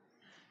Party.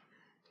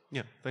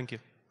 Yeah, thank you.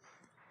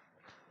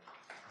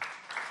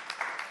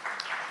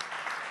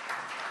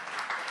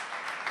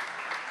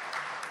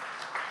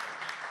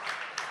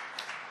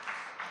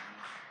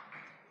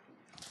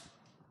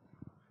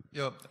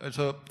 Ja,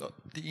 also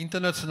die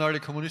internationale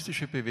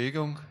kommunistische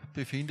Bewegung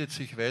befindet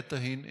sich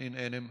weiterhin in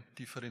einem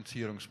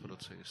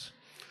Differenzierungsprozess.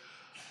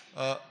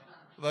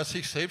 Was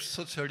sich selbst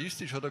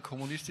sozialistisch oder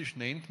kommunistisch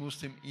nennt, muss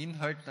dem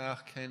Inhalt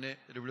nach keine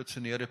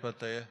revolutionäre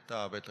Partei der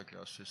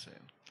Arbeiterklasse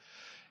sein.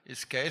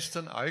 Es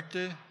geistern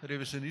alte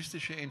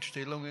revisionistische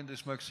Entstellungen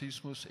des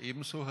Marxismus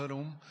ebenso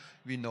herum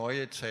wie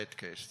neue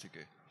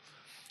zeitgeistige.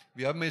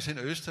 Wir haben es in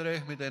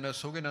Österreich mit einer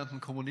sogenannten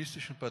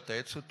kommunistischen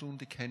Partei zu tun,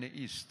 die keine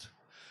ist.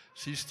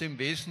 Sie ist dem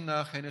Wesen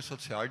nach eine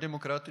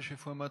sozialdemokratische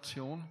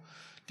Formation,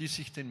 die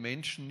sich den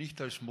Menschen nicht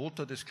als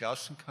Motor des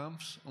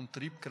Klassenkampfs und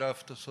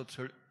Triebkraft der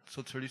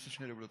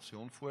sozialistischen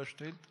Revolution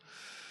vorstellt,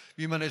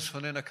 wie man es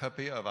von einer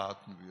KP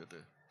erwarten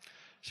würde.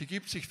 Sie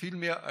gibt sich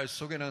vielmehr als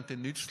sogenannte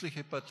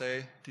nützliche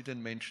Partei, die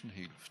den Menschen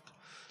hilft.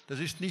 Das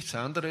ist nichts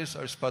anderes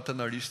als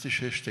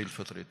paternalistische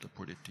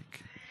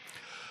Stellvertreterpolitik.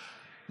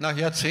 Nach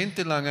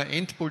jahrzehntelanger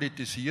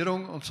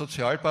Entpolitisierung und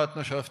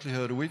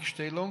sozialpartnerschaftlicher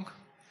Ruhigstellung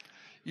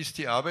ist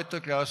die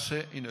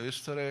Arbeiterklasse in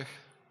Österreich,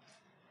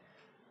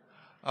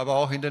 aber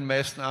auch in den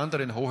meisten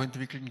anderen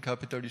hochentwickelten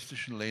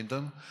kapitalistischen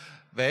Ländern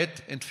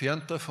weit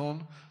entfernt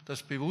davon,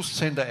 das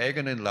Bewusstsein der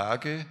eigenen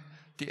Lage,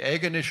 die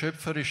eigene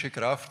schöpferische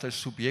Kraft als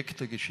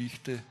Subjekt der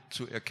Geschichte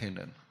zu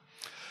erkennen.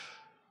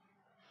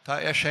 Da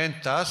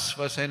erscheint das,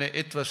 was eine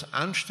etwas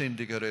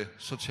anständigere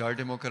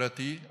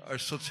Sozialdemokratie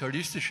als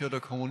sozialistische oder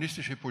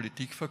kommunistische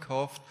Politik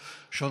verkauft,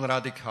 schon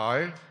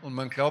radikal, und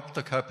man glaubt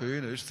der KPÖ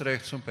in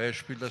Österreich zum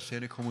Beispiel, dass sie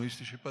eine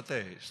kommunistische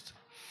Partei ist.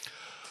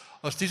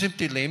 Aus diesem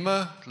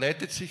Dilemma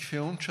leitet sich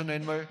für uns schon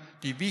einmal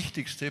die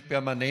wichtigste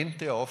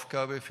permanente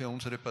Aufgabe für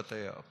unsere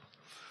Partei ab.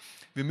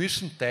 Wir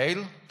müssen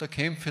Teil der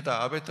Kämpfe der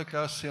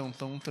Arbeiterklasse und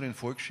der unteren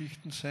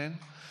Volksschichten sein,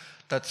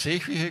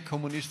 tatsächliche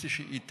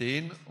kommunistische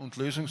Ideen und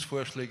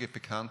Lösungsvorschläge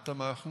bekannter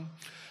machen,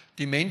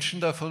 die Menschen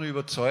davon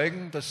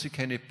überzeugen, dass sie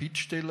keine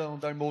Bittsteller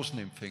und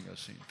Almosenempfänger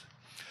sind.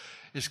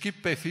 Es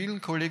gibt bei vielen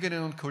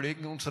Kolleginnen und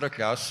Kollegen unserer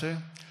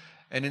Klasse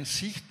einen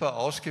sichtbar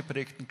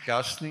ausgeprägten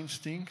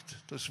Klasseninstinkt,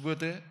 das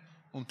wurde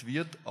und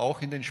wird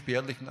auch in den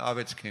spärlichen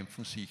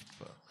Arbeitskämpfen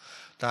sichtbar.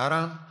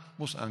 Daran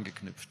muss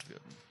angeknüpft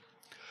werden.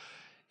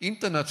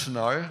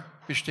 International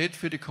besteht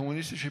für die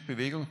kommunistische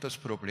Bewegung das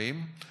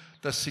Problem,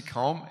 dass sie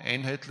kaum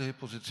einheitliche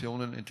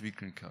Positionen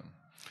entwickeln kann.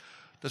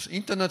 Das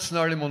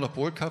internationale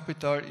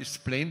Monopolkapital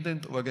ist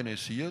blendend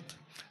organisiert,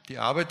 die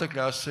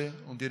Arbeiterklasse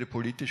und ihre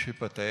politische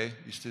Partei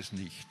ist es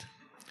nicht.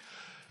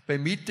 Bei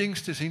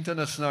Meetings des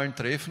internationalen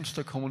Treffens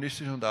der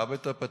kommunistischen und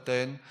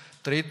Arbeiterparteien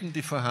treten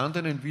die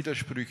vorhandenen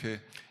Widersprüche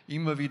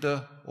immer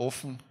wieder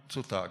offen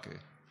zutage.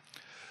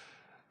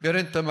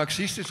 Während der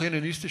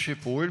marxistisch-leninistische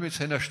Pol mit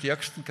seiner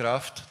stärksten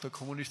Kraft der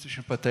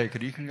Kommunistischen Partei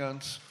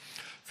Griechenlands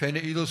für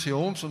eine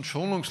illusions- und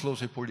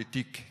schonungslose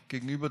Politik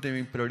gegenüber dem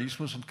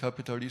Imperialismus und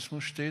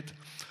Kapitalismus steht,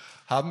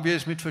 haben wir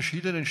es mit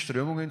verschiedenen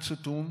Strömungen zu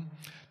tun,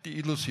 die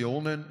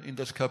Illusionen in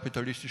das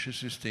kapitalistische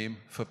System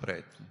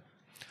verbreiten.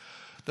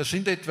 Das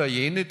sind etwa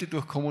jene, die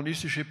durch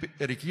kommunistische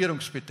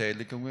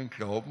Regierungsbeteiligungen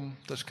glauben,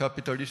 das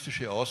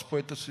kapitalistische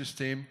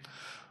Ausbeutersystem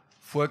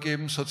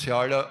vorgeben, es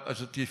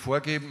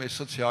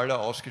sozialer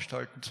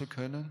ausgestalten zu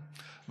können,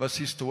 was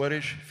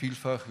historisch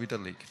vielfach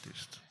widerlegt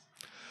ist.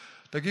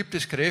 Da gibt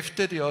es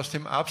Kräfte, die aus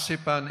dem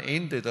absehbaren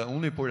Ende der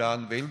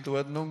unipolaren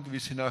Weltordnung, wie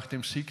sie nach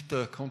dem Sieg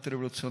der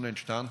Konterrevolution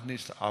entstanden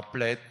ist,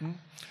 ableiten,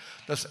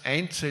 dass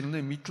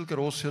einzelne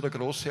mittelgroße oder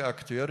große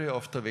Akteure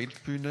auf der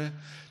Weltbühne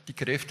die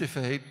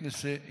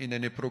Kräfteverhältnisse in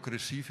eine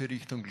progressive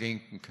Richtung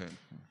lenken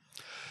könnten.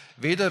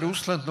 Weder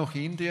Russland noch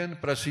Indien,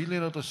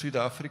 Brasilien oder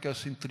Südafrika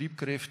sind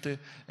Triebkräfte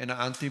einer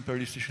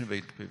antiimperialistischen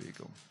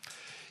Weltbewegung.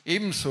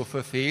 Ebenso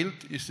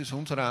verfehlt ist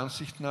unserer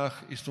Ansicht nach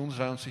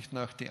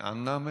die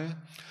Annahme,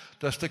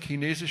 dass der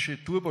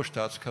chinesische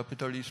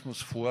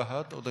Turbostaatskapitalismus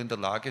vorhat oder in der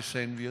Lage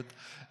sein wird,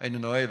 eine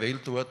neue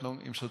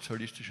Weltordnung im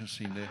sozialistischen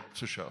Sinne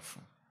zu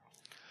schaffen.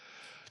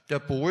 Der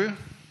Pol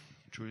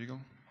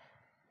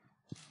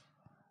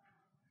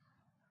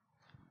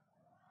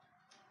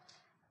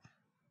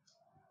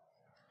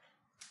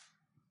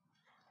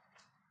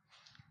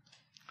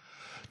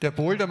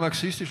der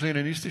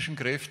marxistisch-leninistischen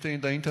Kräfte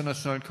in der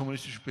internationalen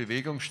kommunistischen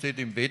Bewegung steht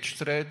im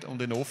Wettstreit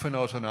und in offener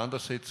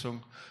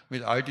Auseinandersetzung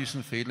mit all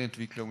diesen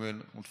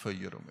Fehlentwicklungen und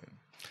Verirrungen.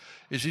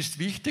 Es ist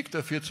wichtig,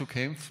 dafür zu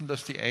kämpfen,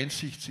 dass die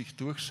Einsicht sich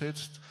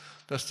durchsetzt,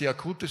 dass die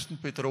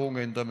akutesten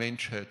Bedrohungen der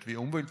Menschheit wie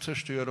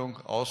Umweltzerstörung,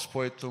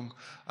 Ausbeutung,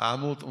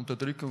 Armut,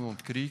 Unterdrückung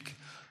und Krieg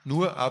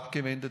nur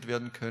abgewendet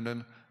werden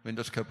können, wenn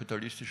das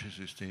kapitalistische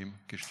System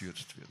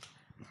gestürzt wird.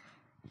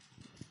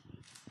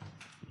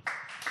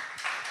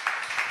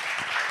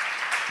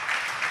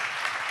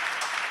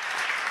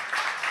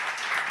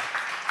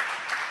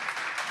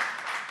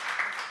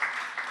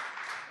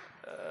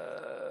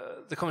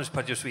 The Communist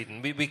Party of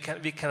Sweden,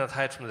 we cannot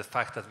hide from the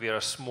fact that we are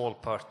a small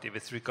party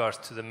with regards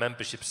to the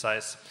membership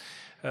size.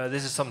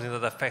 This is something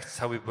that affects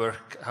how we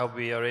work, how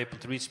we are able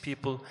to reach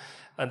people,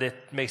 and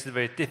it makes it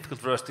very difficult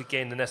for us to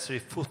gain the necessary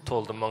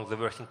foothold among the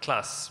working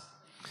class.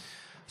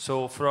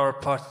 So for our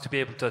party to be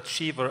able to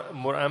achieve our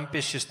more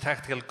ambitious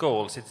tactical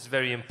goals, it is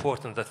very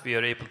important that we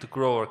are able to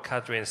grow our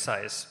cadre in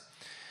size.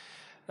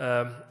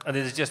 And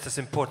it is just as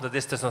important that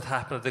this does not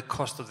happen at the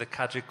cost of the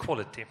cadre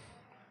quality.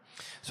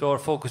 So our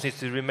focus needs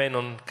to remain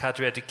on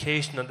cadre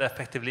education and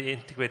effectively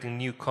integrating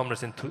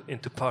newcomers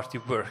into party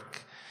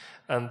work,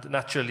 and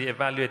naturally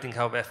evaluating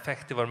how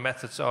effective our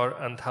methods are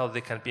and how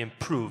they can be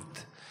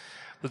improved.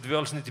 But we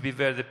also need to be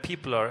where the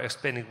people are,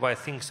 explaining why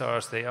things are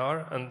as they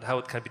are and how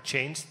it can be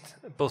changed,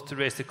 both to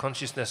raise the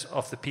consciousness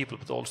of the people,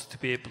 but also to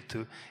be able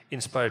to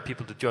inspire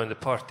people to join the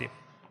party.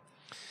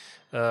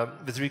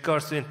 With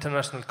regards to the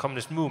international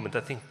communist movement,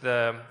 I think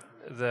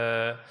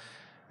the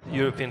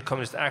European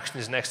Communist Action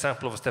is an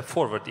example of a step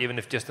forward, even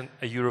if just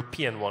a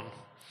European one.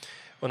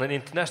 On an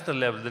international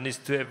level, there needs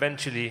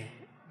eventually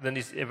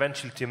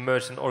to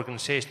emerge an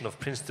organization of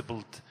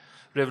principled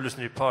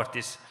revolutionary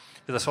parties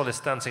with a solid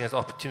stance against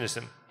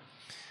opportunism.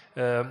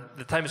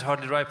 The time is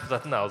hardly ripe for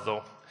that now,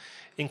 though.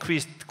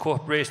 Increased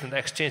cooperation and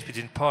exchange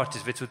between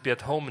parties which would be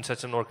at home in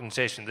such an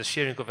organization, the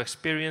sharing of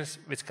experience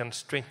which can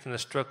strengthen the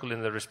struggle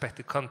in the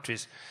respective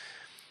countries.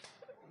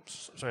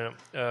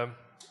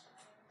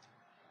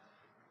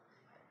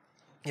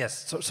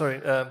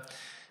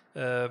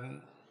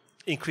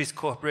 Increased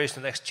cooperation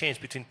and exchange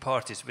between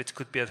parties which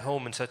could be at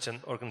home in such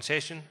an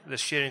organization, the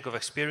sharing of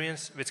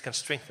experience which can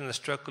strengthen the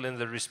struggle in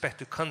the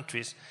respective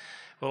countries,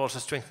 while also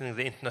strengthening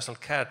the international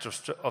character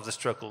of the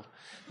struggle,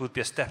 would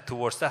be a step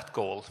towards that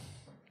goal.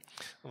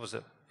 What was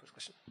the first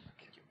question?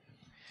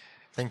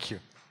 Thank you.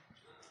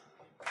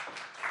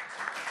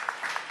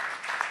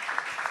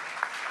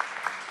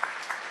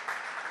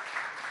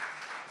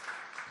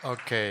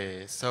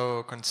 Okay,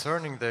 so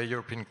concerning the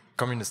European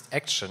Communist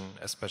action,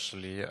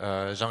 especially,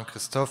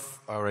 Jean-Christophe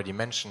already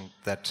mentioned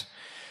that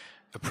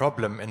a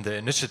problem in the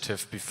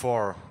initiative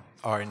before,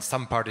 or in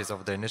some parties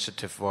of the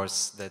initiative,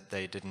 was that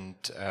they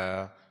didn't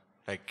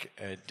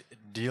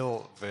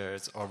deal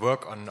with or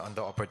work on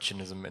the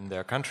opportunism in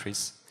their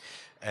countries,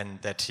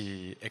 and that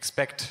he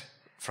expect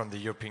from the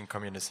European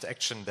Communist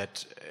action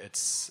that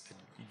it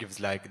gives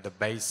like the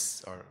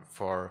base or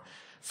for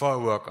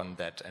work on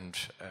that and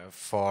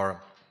for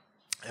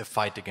a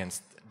fight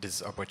against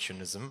this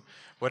opportunism.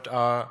 What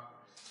are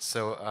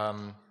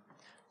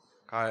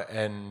Karl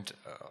and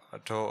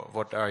Otto,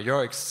 what are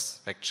your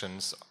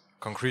expectations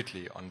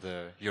concretely on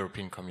the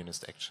European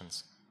Communist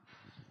actions?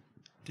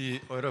 Die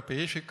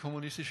Europäische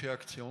Kommunistische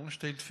Aktion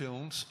stellt für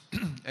uns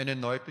einen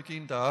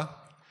Neubeginn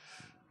dar,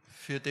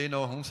 für den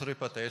auch unsere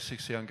Partei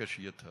sich sehr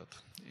engagiert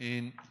hat.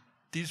 In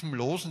diesem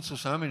losen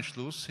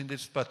Zusammenschluss sind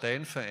jetzt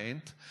Parteien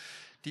vereint,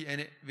 die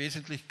eine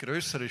wesentlich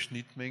größere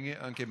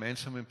Schnittmenge an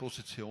gemeinsamen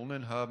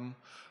Positionen haben,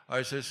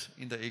 als es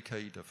in der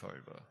EKI der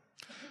Fall war.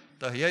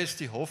 Daher ist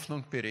die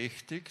Hoffnung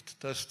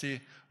berechtigt, dass die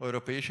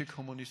Europäische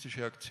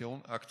Kommunistische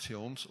Aktion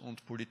aktions-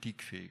 und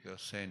politikfähiger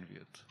sein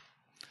wird.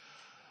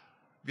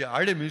 Wir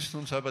alle müssen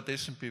uns aber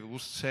dessen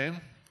bewusst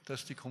sein,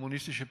 dass die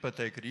Kommunistische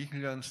Partei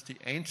Griechenlands die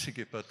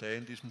einzige Partei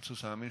in diesem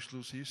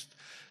Zusammenschluss ist,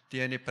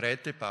 die eine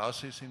breite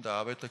Basis in der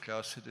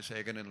Arbeiterklasse des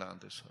eigenen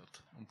Landes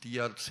hat und die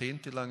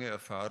jahrzehntelange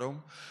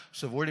Erfahrung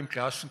sowohl im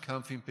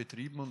Klassenkampf in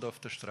Betrieben und auf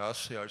der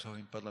Straße als auch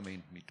im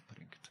Parlament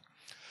mitbringt.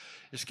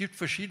 Es gibt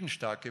verschieden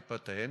starke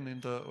Parteien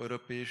in der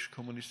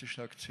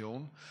Europäisch-Kommunistischen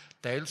Aktion,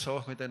 teils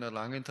auch mit einer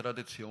langen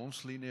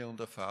Traditionslinie und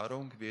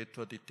Erfahrung, wie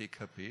etwa die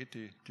TKP,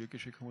 die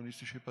türkische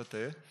Kommunistische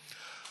Partei.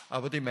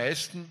 Aber die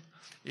meisten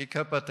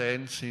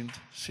EK-Parteien sind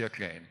sehr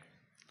klein,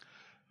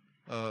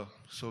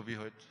 so wie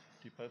halt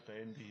die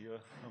Parteien, die hier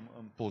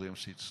am Podium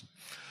sitzen.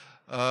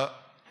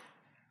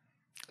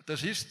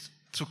 Das ist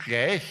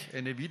zugleich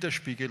eine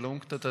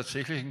Widerspiegelung der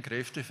tatsächlichen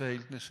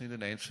Kräfteverhältnisse in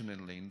den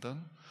einzelnen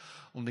Ländern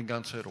und in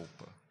ganz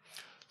Europa.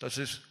 Dass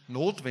es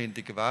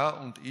notwendig war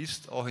und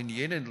ist, auch in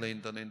jenen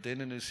Ländern, in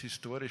denen es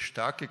historisch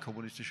starke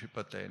kommunistische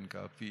Parteien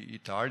gab, wie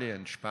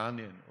Italien,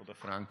 Spanien oder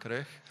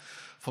Frankreich,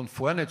 von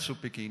vorne zu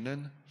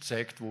beginnen,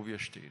 zeigt, wo wir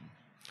stehen.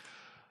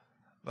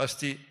 Was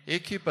die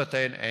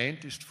EK-Parteien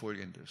eint, ist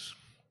Folgendes.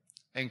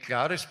 Ein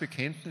klares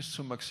Bekenntnis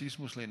zum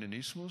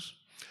Marxismus-Leninismus,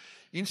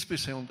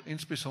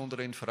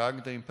 insbesondere in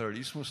Fragen der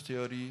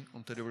Imperialismustheorie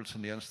und der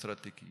revolutionären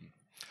Strategie.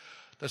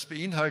 Das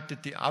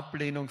beinhaltet die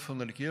Ablehnung von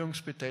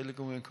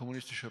Regierungsbeteiligungen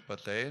kommunistischer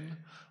Parteien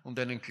und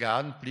einen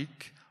klaren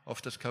Blick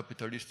auf das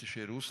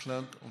kapitalistische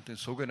Russland und den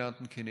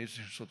sogenannten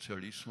chinesischen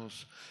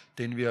Sozialismus,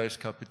 den wir als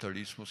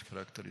Kapitalismus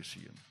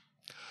charakterisieren.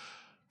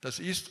 Das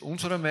ist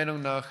unserer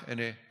Meinung nach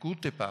eine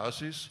gute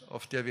Basis,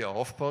 auf der wir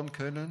aufbauen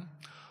können.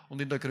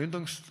 Und in der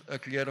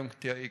Gründungserklärung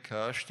der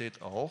EK steht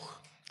auch,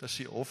 dass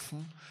sie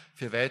offen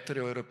für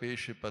weitere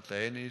europäische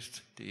Parteien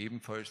ist, die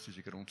ebenfalls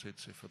diese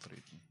Grundsätze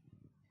vertreten.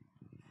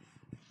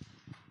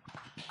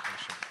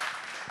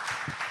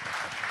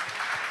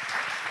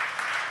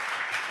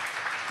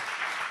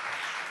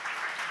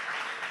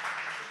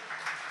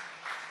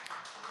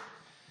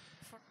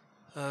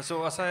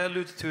 So as I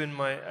alluded to in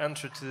my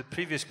answer to the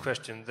previous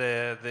question,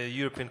 the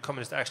European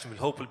Communist Action will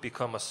hopefully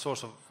become a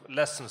source of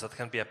lessons that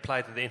can be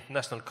applied in the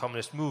international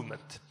communist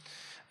movement.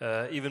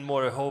 Even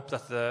more, I hope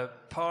that the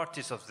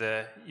parties of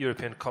the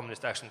European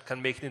Communist Action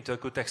can make it into a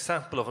good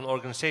example of an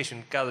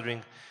organization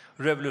gathering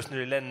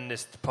revolutionary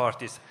Leninist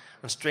parties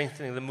and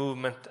strengthening the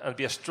movement and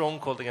be a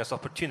stronghold against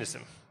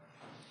opportunism.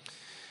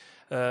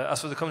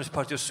 As for the Communist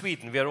Party of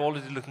Sweden, we are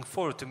already looking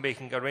forward to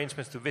making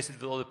arrangements to visit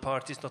with other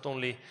parties, not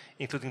only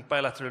including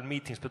bilateral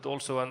meetings, but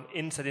also an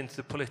insight into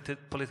the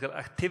political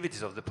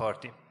activities of the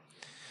party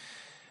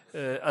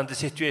and the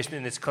situation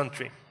in its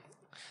country.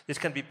 This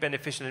can be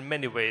beneficial in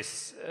many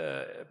ways,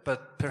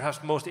 but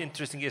perhaps most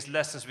interesting is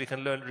lessons we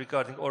can learn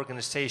regarding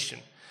organization.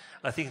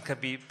 I think it can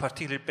be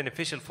particularly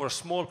beneficial for a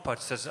small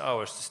party such as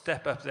ours to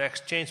step up the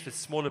exchange with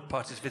smaller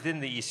parties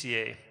within the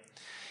ECA.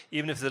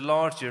 Even if the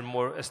larger,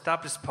 more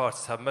established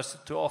parties have much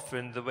to offer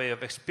in the way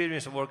of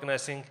experience of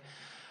organizing,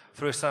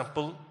 for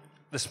example,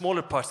 the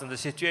smaller parties in the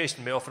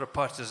situation may offer a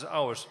party such as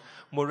ours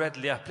more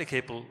readily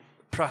applicable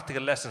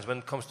practical lessons when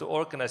it comes to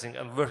organizing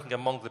and working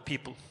among the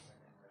people.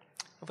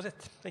 That was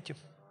it. Thank you.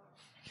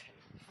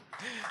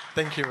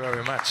 Thank you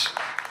very much.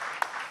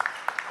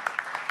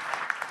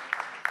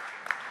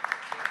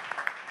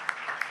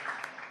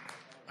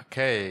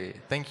 Okay,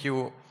 thank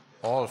you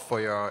all for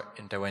your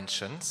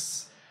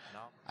interventions.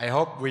 I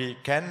hope we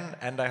can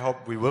and I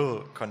hope we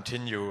will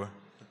continue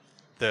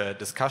the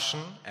discussion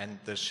and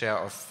the share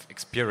of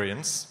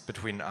experience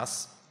between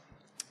us.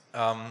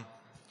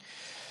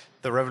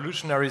 The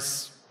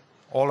revolutionaries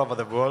all over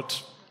the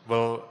world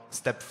will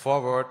step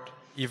forward,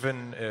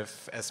 even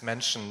if, as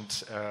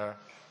mentioned,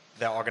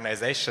 their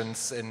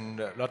organizations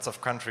in lots of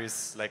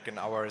countries, like in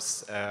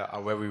ours,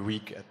 are very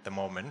weak at the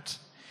moment.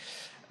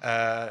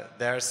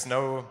 There's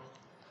no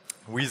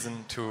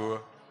reason to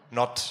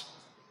not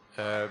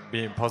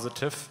be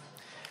positive.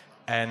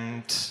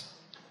 And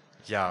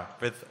yeah,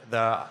 with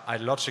the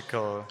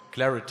ideological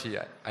clarity,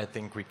 I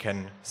think we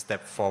can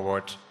step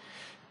forward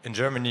in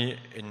Germany,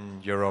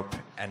 in Europe,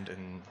 and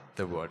in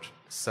the world.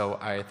 So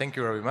I thank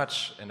you very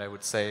much, and I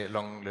would say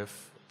long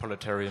live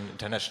proletarian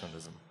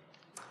internationalism.